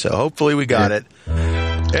previously. So hopefully we got it.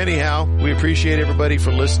 Anyhow, we appreciate everybody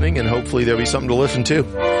for listening, and hopefully there'll be something to listen to.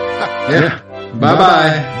 Yeah.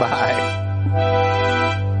 Bye-bye. Bye.